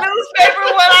 Reading the newspaper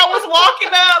when I was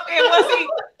walking up, and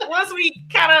once we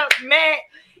kind of met,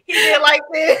 he did like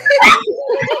this.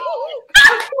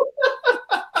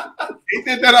 He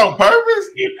did that on purpose?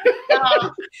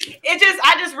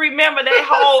 I just remember that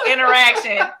whole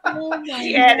interaction.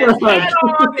 He had his hat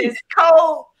on, his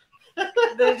coat,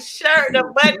 the shirt, the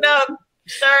button-up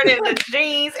shirt, and the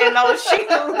jeans, and those shoes,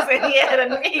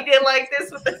 and he did like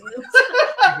this with the.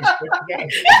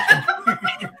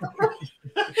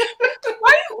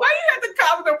 Why you have to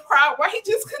call it a prop? Why he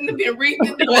just couldn't have been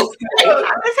reading the notes?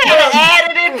 I just had to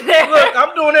add it in there. Look,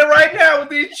 I'm doing it right now with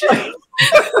these shoes.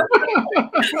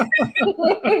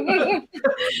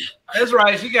 That's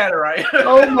right. She got it right.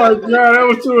 Oh my God, that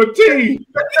was to a T.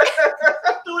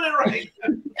 I'm doing it right.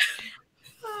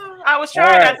 I was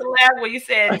trying not to laugh when you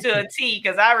said to a T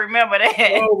because I remember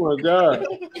that. Oh my God.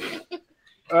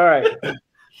 All right.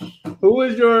 Who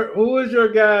is your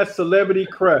guy's celebrity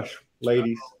crush,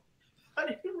 ladies?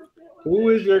 Who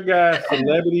is your guy's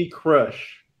celebrity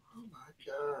crush? Oh my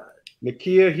God.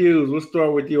 Nakia Hughes, we'll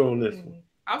start with you on this one.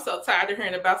 I'm so tired of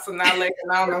hearing about Sanaa Lathan.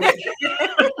 I don't know.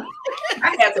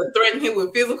 I had to threaten him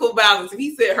with physical violence if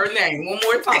he said her name one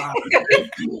more time.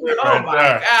 Oh my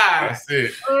God. That's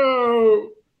it. Oh,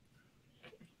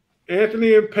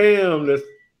 Anthony and Pam.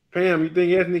 Pam, you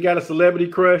think Anthony got a celebrity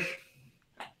crush?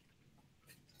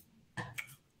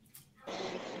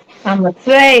 I'm gonna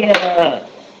say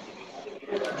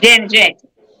Janet Jackson.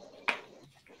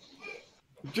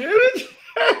 Janet Jackson.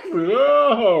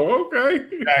 Oh,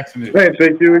 okay. Jackson is. I didn't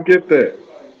think you would get that.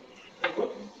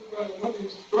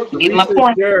 Get my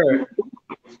point. Jared.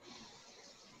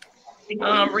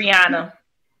 Rihanna.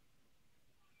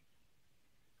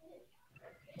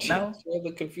 No, she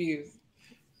look confused.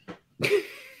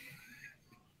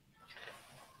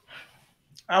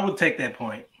 I would take that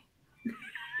point.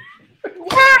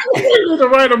 You need to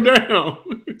write them down.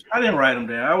 I didn't write them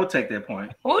down. I would take that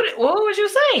point. What would you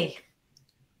say?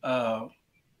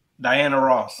 Diana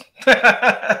Ross.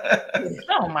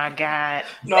 Oh my God.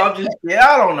 No, I'm just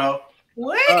I don't know.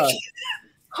 What?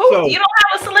 So- You don't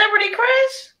have a celebrity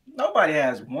crush? Nobody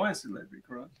has one celebrity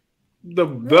crush. The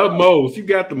most. You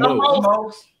got the most.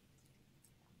 Most.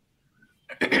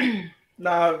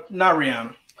 No, not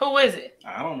Rihanna. Who is it?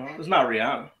 I don't know. It's not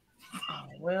Rihanna. Oh,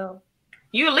 well,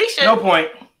 you at least should. No point.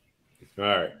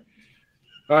 All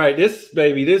right. This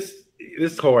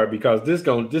is hard because this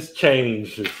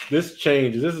changes. This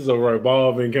is a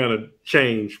revolving kind of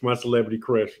change. My celebrity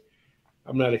crush.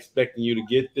 I'm not expecting you to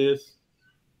get this,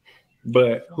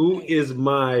 but who is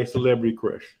my celebrity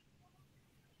crush?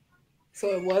 So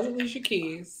it was Alicia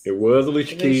Keys. It was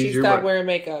Alicia And then Keys. she You're stopped right. wearing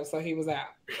makeup, so he was out.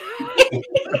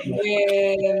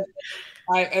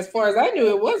 And as far as I knew,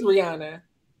 it was Rihanna.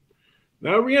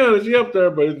 Not Rihanna. She up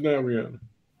there, but it's not Rihanna.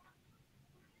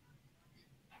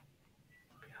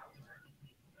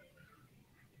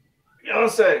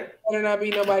 Beyonce. Better not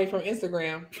be nobody from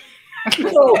Instagram.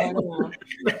 No.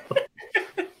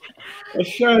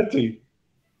 Ashanti.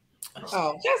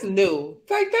 Oh, that's new.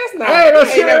 Like that's not. Hey,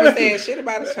 that's I ain't never Ashanti. said shit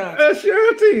about Ashanti.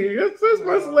 Ashanti. That's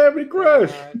my celebrity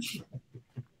crush.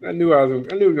 I knew we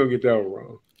were gonna get that one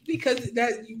wrong. Because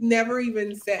that you never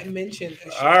even mentioned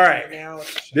Ashanti. All right. Now,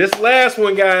 This last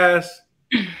one, guys.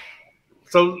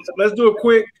 So let's do a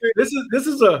quick. This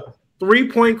is a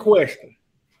 3-point question.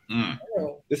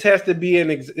 This has to be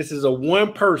this is a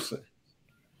one person.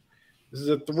 This is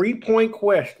a 3-point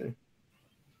question.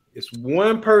 It's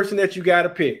one person that you got to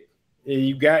pick,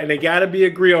 and they got to be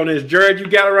agree on this. Jared, you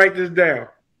got to write this down,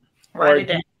 Write it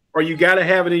down. or you got to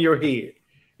have it in your head.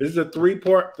 This is a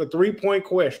 3-point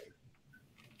question.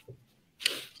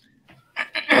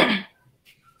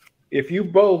 If you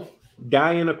both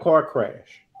die in a car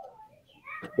crash,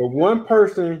 but one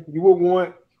person you would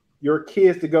want your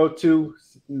kids to go to,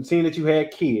 seeing that you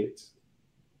had kids,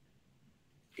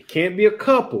 it can't be a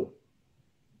couple.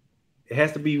 It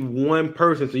has to be one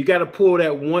person. So you got to pull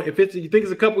that one. If you think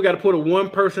it's a couple, you got to pull the one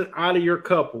person out of your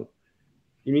couple.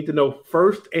 You need to know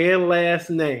first and last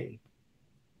name.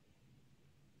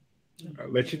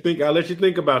 I'll let you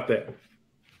think about that.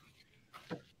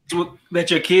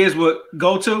 That your kids would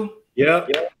go to? Yep.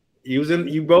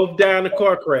 You both die in a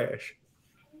car crash.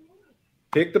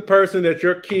 Pick the person that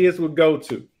your kids would go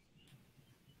to.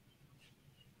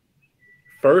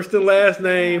 First and last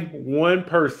name, one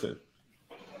person.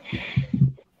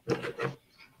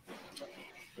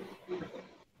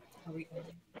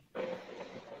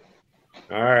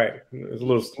 All right. It's a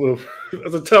little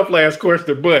it's a tough last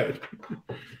question, but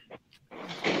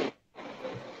I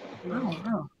don't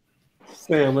know.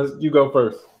 Sam, you go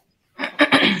first.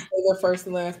 their first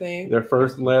and last name. Their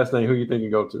first and last name. Who you think you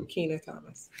go to? Keena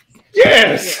Thomas.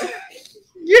 Yes.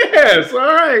 Yes. All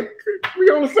right. We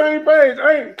on the same page.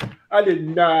 I did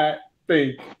not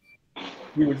think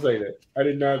you would say that. I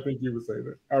did not think you would say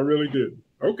that. I really did.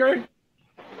 Okay.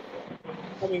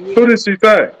 I mean, Who did she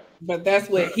say? But that's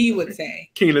what he would say.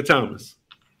 Keena Thomas.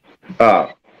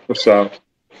 What's up?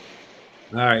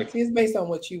 All right. See, it's based on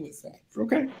what you would say.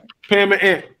 Okay. Pam and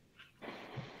Ant.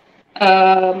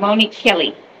 Monique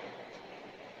Kelly.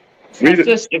 My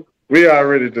sister. We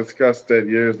already discussed that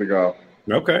years ago.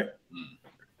 Okay.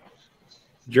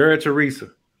 Jared Teresa.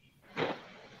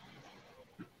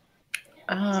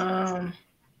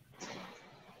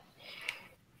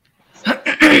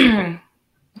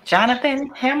 Jonathan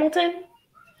Hamilton.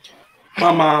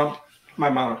 My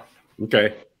mom.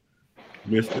 Okay.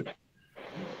 Missed it.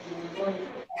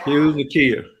 Hughes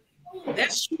Nakia.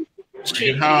 That's true. Bring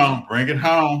it home. Bring it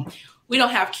home. We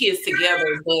don't have kids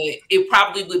together, but it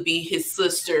probably would be his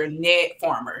sister, Ned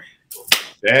Farmer.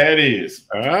 That is.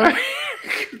 All right.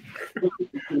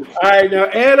 All right. Now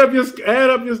add up your.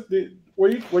 Were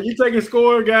you taking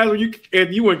score, guys?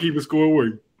 And you weren't keeping score, were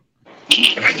you?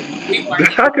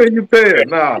 How can you tell?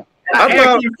 Nah. I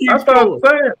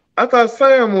thought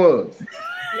Sam was.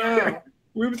 No.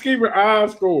 We was keeping our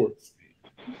scores.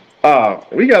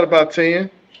 We got about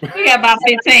 10. We got about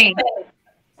 15.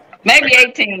 Maybe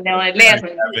 18 though. At last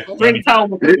really told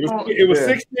me. It was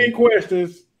 16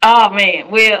 questions. Oh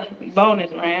man, well,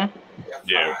 bonus round.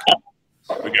 Yeah.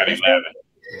 We got 11.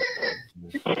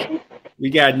 We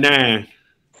got 9.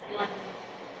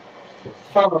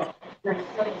 I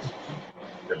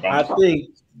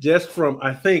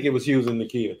think it was Hughes and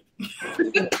Nakia.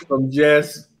 from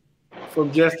just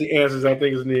the answers, I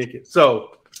think it's naked.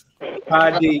 So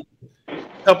ID,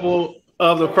 couple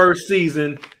of the first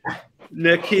season,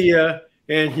 Nakia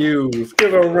and Hughes.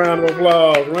 Give her a round of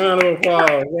applause. Round of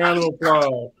applause. Round of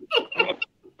applause.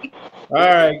 All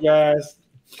right, guys.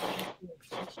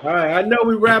 All right, I know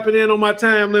we're wrapping in on my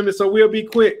time limit, so we'll be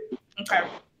quick. Okay.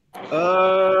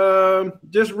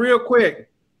 Just real quick.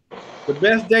 The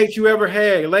best date you ever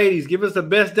had, ladies. Give us the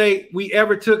best date we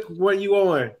ever took when you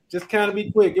on. Just kind of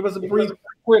be quick. Give us a brief,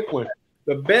 quick one.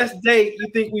 The best date you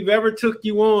think we've ever took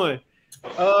you on.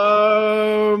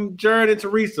 Jared and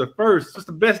Teresa first. What's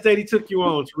the best date he took you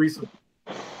on, Teresa?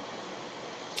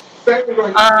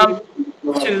 To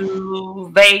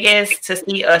Vegas to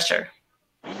see Usher.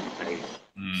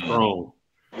 Strong.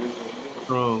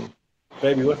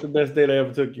 Baby, what's the best date I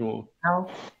ever took you on? No.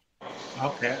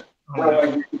 Okay.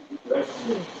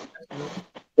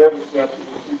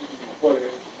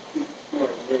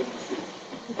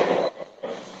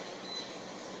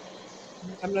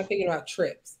 I'm not thinking about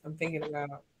trips. I'm thinking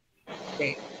about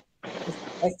dates.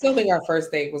 I still think our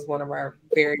first date was one of our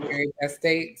very, very best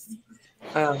dates.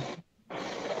 It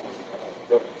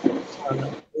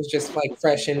was just like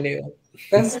fresh and new.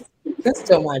 That's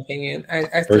still my opinion.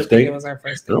 I still think it was our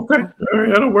first date. Okay. All right,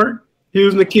 that'll work.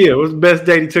 Hughes Nakia, what's the best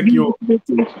date he took you on?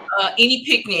 Any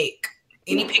picnic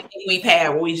we've had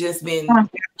where we just been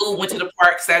food, went to the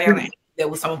park, sat down, and that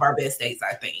was some of our best dates,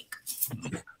 I think.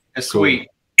 That's sweet.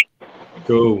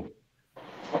 Cool.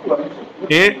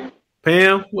 And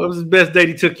Pam, what was the best date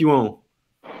he took you on?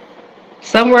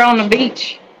 Somewhere on the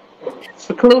beach,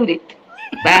 secluded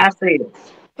by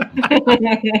ourselves.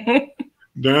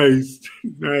 Nice.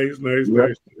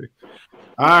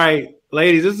 All right,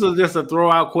 ladies, this is just a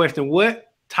throw-out question. What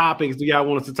topics do y'all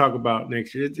want us to talk about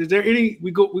next year? Is there any?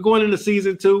 We're going into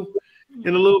season 2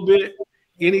 in a little bit.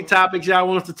 Any topics y'all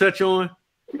want us to touch on?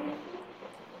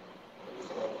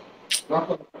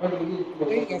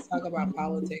 We can talk about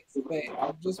politics, but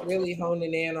just really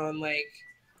honing in on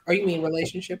you mean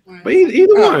relationship wise? But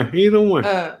either one.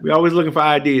 We're always looking for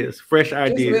ideas, fresh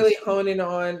ideas. Just really honing in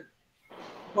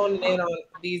on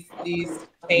these changes,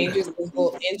 these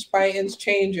little inch by inch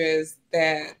changes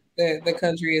that the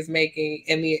country is making,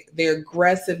 and their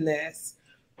aggressiveness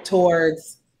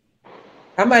towards.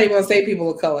 I'm not even gonna say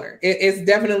people of color. It's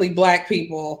definitely Black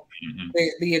people. Mm-hmm.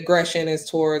 The aggression is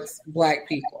towards Black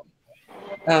people.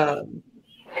 I'm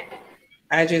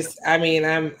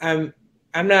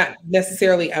not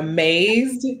necessarily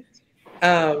amazed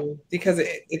because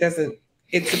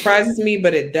it surprises me,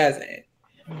 but it doesn't,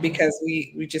 because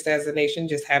we just as a nation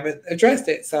just haven't addressed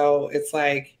it. So it's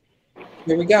like,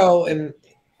 here we go. And,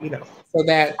 so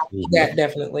that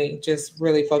definitely just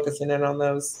really focusing in on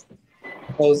those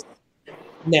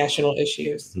national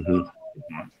issues. Mm-hmm.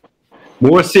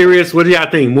 More serious. What do y'all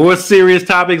think? More serious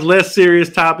topics, less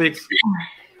serious topics?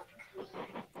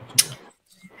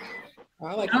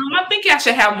 I think I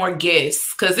should have more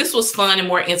guests because this was fun and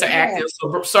more interactive. Yeah.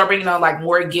 So start bringing on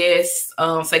more guests,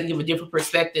 so I can give a different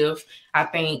perspective. I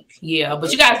think,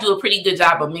 but you guys do a pretty good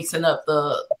job of mixing up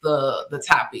the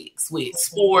topics with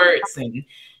sports and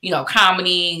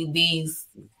comedy. These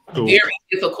very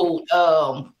difficult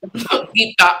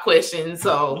deep thought questions.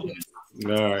 So,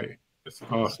 all right, that's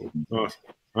awesome. All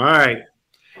right,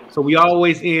 so we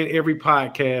always end every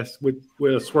podcast with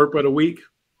a swerp of the week.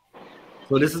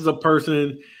 So this is a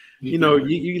person, you know,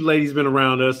 you ladies been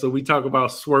around us, so we talk about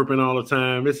swerping all the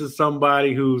time. This is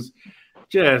somebody who's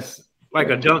just like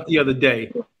a donkey of the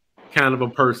day kind of a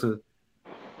person.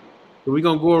 So we're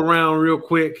going to go around real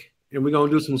quick, and we're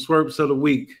going to do some swerps of the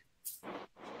week.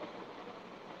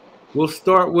 We'll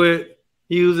start with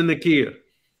Hughes and Nakia.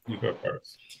 You go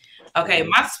first. Okay,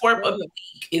 my swerp of the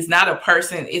week is not a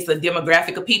person, it's a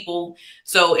demographic of people.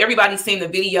 So everybody's seen the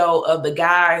video of the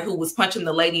guy who was punching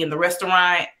the lady in the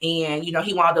restaurant, and you know,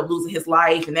 he wound up losing his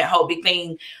life and that whole big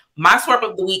thing. My swerp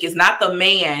of the week is not the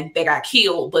man that got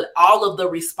killed, but all of the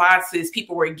responses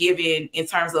people were giving in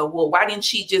terms of, well, why didn't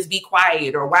she just be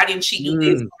quiet? Or why didn't she do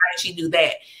this? Why didn't she do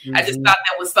that? I just thought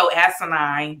that was so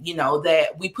asinine, you know,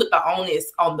 that we put the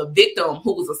onus on the victim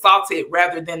who was assaulted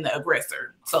rather than the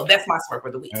aggressor. So that's my swerp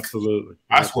of the week. Absolutely.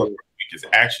 My swerp of the week is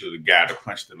actually the guy that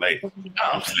punched the lady. You know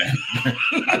what I'm saying?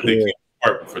 I think he's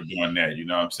swerping for doing that. You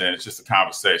know what I'm saying? It's just a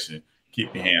conversation.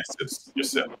 Keep your hands to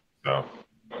yourself. So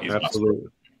he's absolutely.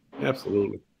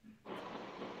 Absolutely.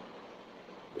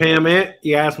 Pam, Ant,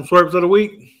 you have some swerps of the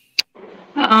week?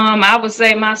 I would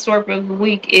say my swerp of the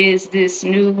week is this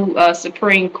new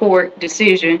Supreme Court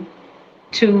decision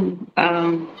to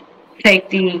take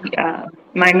the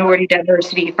minority,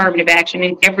 diversity, affirmative action,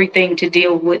 and everything to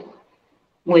deal with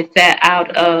that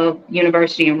out of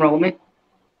university enrollment.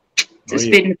 It's a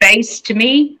spit in the face to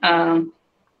me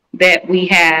that we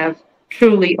have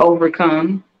truly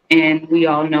overcome, and we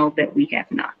all know that we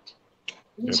have not.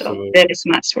 Absolutely. So that is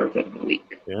my swerp of the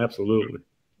week. Yeah, absolutely.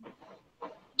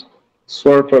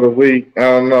 Swerve of the week. I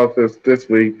don't know if it's this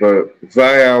week, but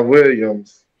Zion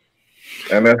Williams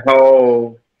and that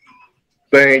whole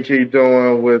thing he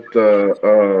doing with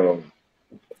the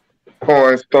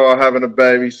porn star having a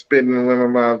baby, spitting in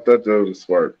women's mouth. That dude is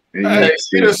swerve. Hey,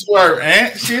 she the swerve,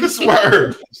 Aunt. She the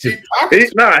swerve.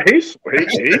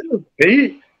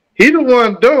 He the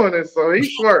one doing it, so he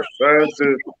swerved.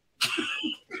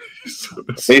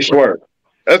 He swerved.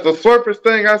 That's the swervest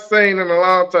thing I've seen in a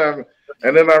long time.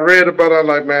 And then I read about it, I'm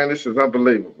like, man, this is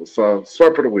unbelievable. So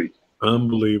swerve of the week.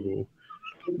 Unbelievable.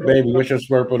 Baby, what's your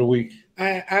swerve of the week?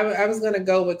 I was gonna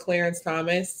go with Clarence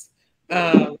Thomas.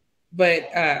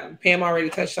 But Pam already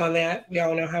touched on that. We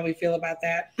all know how we feel about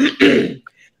that.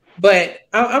 But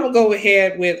I'm gonna go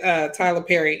ahead with Tyler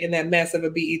Perry in that mess of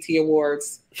a BET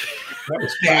Awards.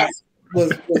 That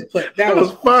was put. That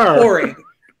was horrid.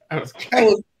 That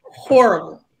was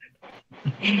horrible.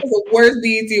 It was the worst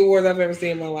BET Awards I've ever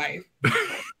seen in my life.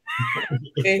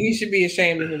 And he should be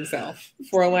ashamed of himself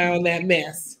for allowing that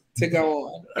mess to go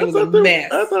on. It was a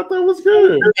mess. I thought that was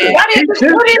good. What did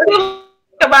you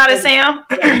about it, Sam?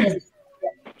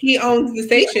 He owns the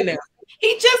station now.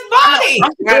 He just bought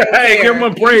it. Hey, give him a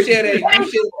break.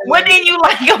 What didn't you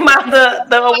like about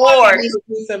the award?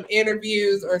 Do some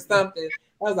interviews or something. That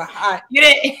was a hot. You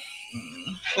didn't.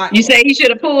 You say he should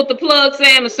have pulled the plug,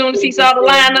 Sam, as soon as he saw the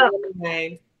lineup.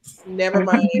 Never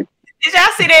mind. Did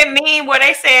y'all see that meme where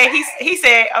they said he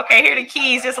said, "Okay, here are the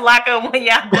keys. Just lock up when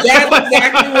y'all." That's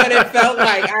exactly what it felt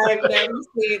like. I have never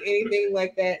seen anything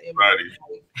like that in my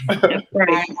life.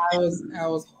 Right. I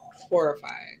was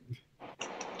horrified.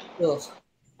 Ugh.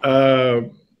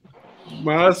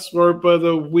 My swerve of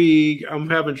the week, I'm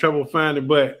having trouble finding,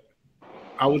 but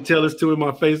I will tell this to in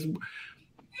my face.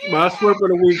 My swerve of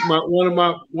the week,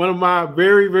 one of my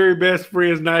very, very best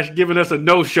friends now giving us a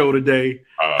no-show today.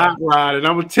 Hot Rod, and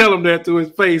I'm gonna tell him that to his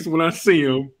face when I see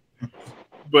him.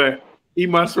 But he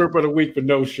my swerve of the week for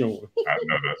no showing. I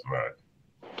know that's right.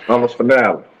 On the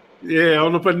finale. Yeah,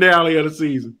 on the finale of the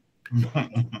season.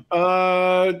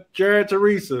 Jared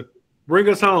Teresa, bring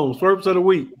us home. Swerves of the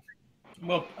week.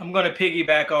 Well, I'm going to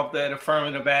piggyback off that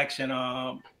affirmative action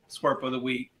swerve of the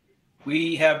week.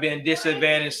 We have been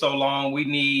disadvantaged so long. We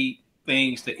need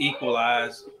things to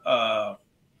equalize, the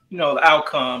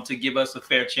outcome to give us a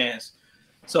fair chance.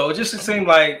 So it just seemed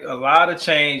like a lot of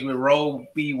change with Roe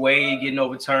v. Wade getting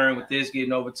overturned, with this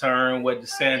getting overturned, what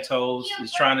DeSantis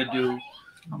is trying to do.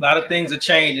 A lot of things are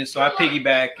changing. So I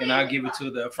piggyback and I'll give it to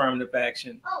the affirmative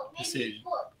action decision.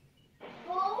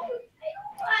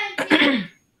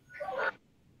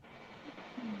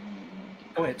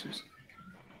 Go ahead, Teresa.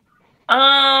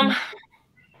 I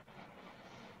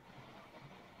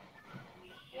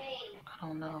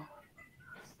don't know.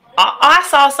 I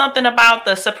saw something about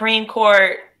the Supreme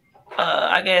Court,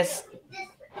 I guess,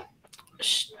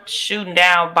 shooting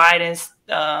down Biden's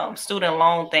student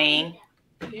loan thing.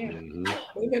 Yeah,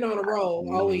 we've been on a roll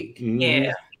all week.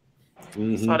 Yeah,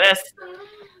 so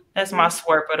that's my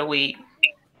swerve of the week.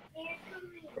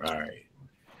 All right.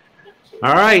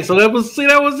 All right, so that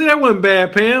wasn't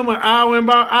bad, Pam. An hour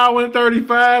and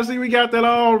 35. See, we got that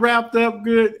all wrapped up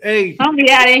good. Hey,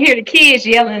 Only I didn't hear the kids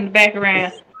yelling in the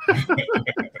background.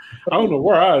 I don't know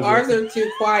where ours are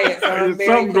too quiet, so I'm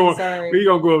very concerned. We're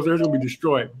gonna go upstairs, it's gonna be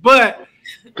destroyed. But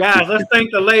guys, let's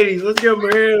thank the ladies. Let's give them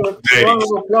a round of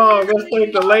applause. Let's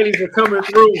thank the ladies for coming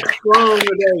through strong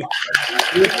today.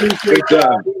 We appreciate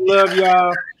y'all. We love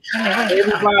y'all.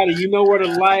 Everybody, you know where to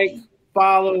like,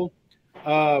 follow.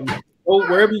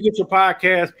 Wherever you get your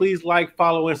podcast, please like,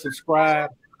 follow, and subscribe.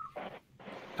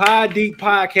 Pod Deep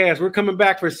Podcast. We're coming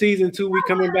back for season 2. We're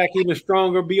coming back even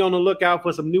stronger. Be on the lookout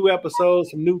for some new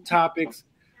episodes, some new topics.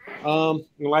 And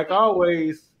like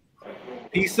always,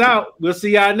 peace out. We'll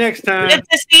see y'all next time. Good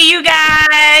to see you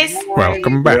guys.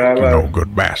 Welcome back, you no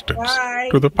good bastards,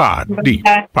 to the Pod Deep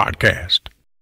Podcast.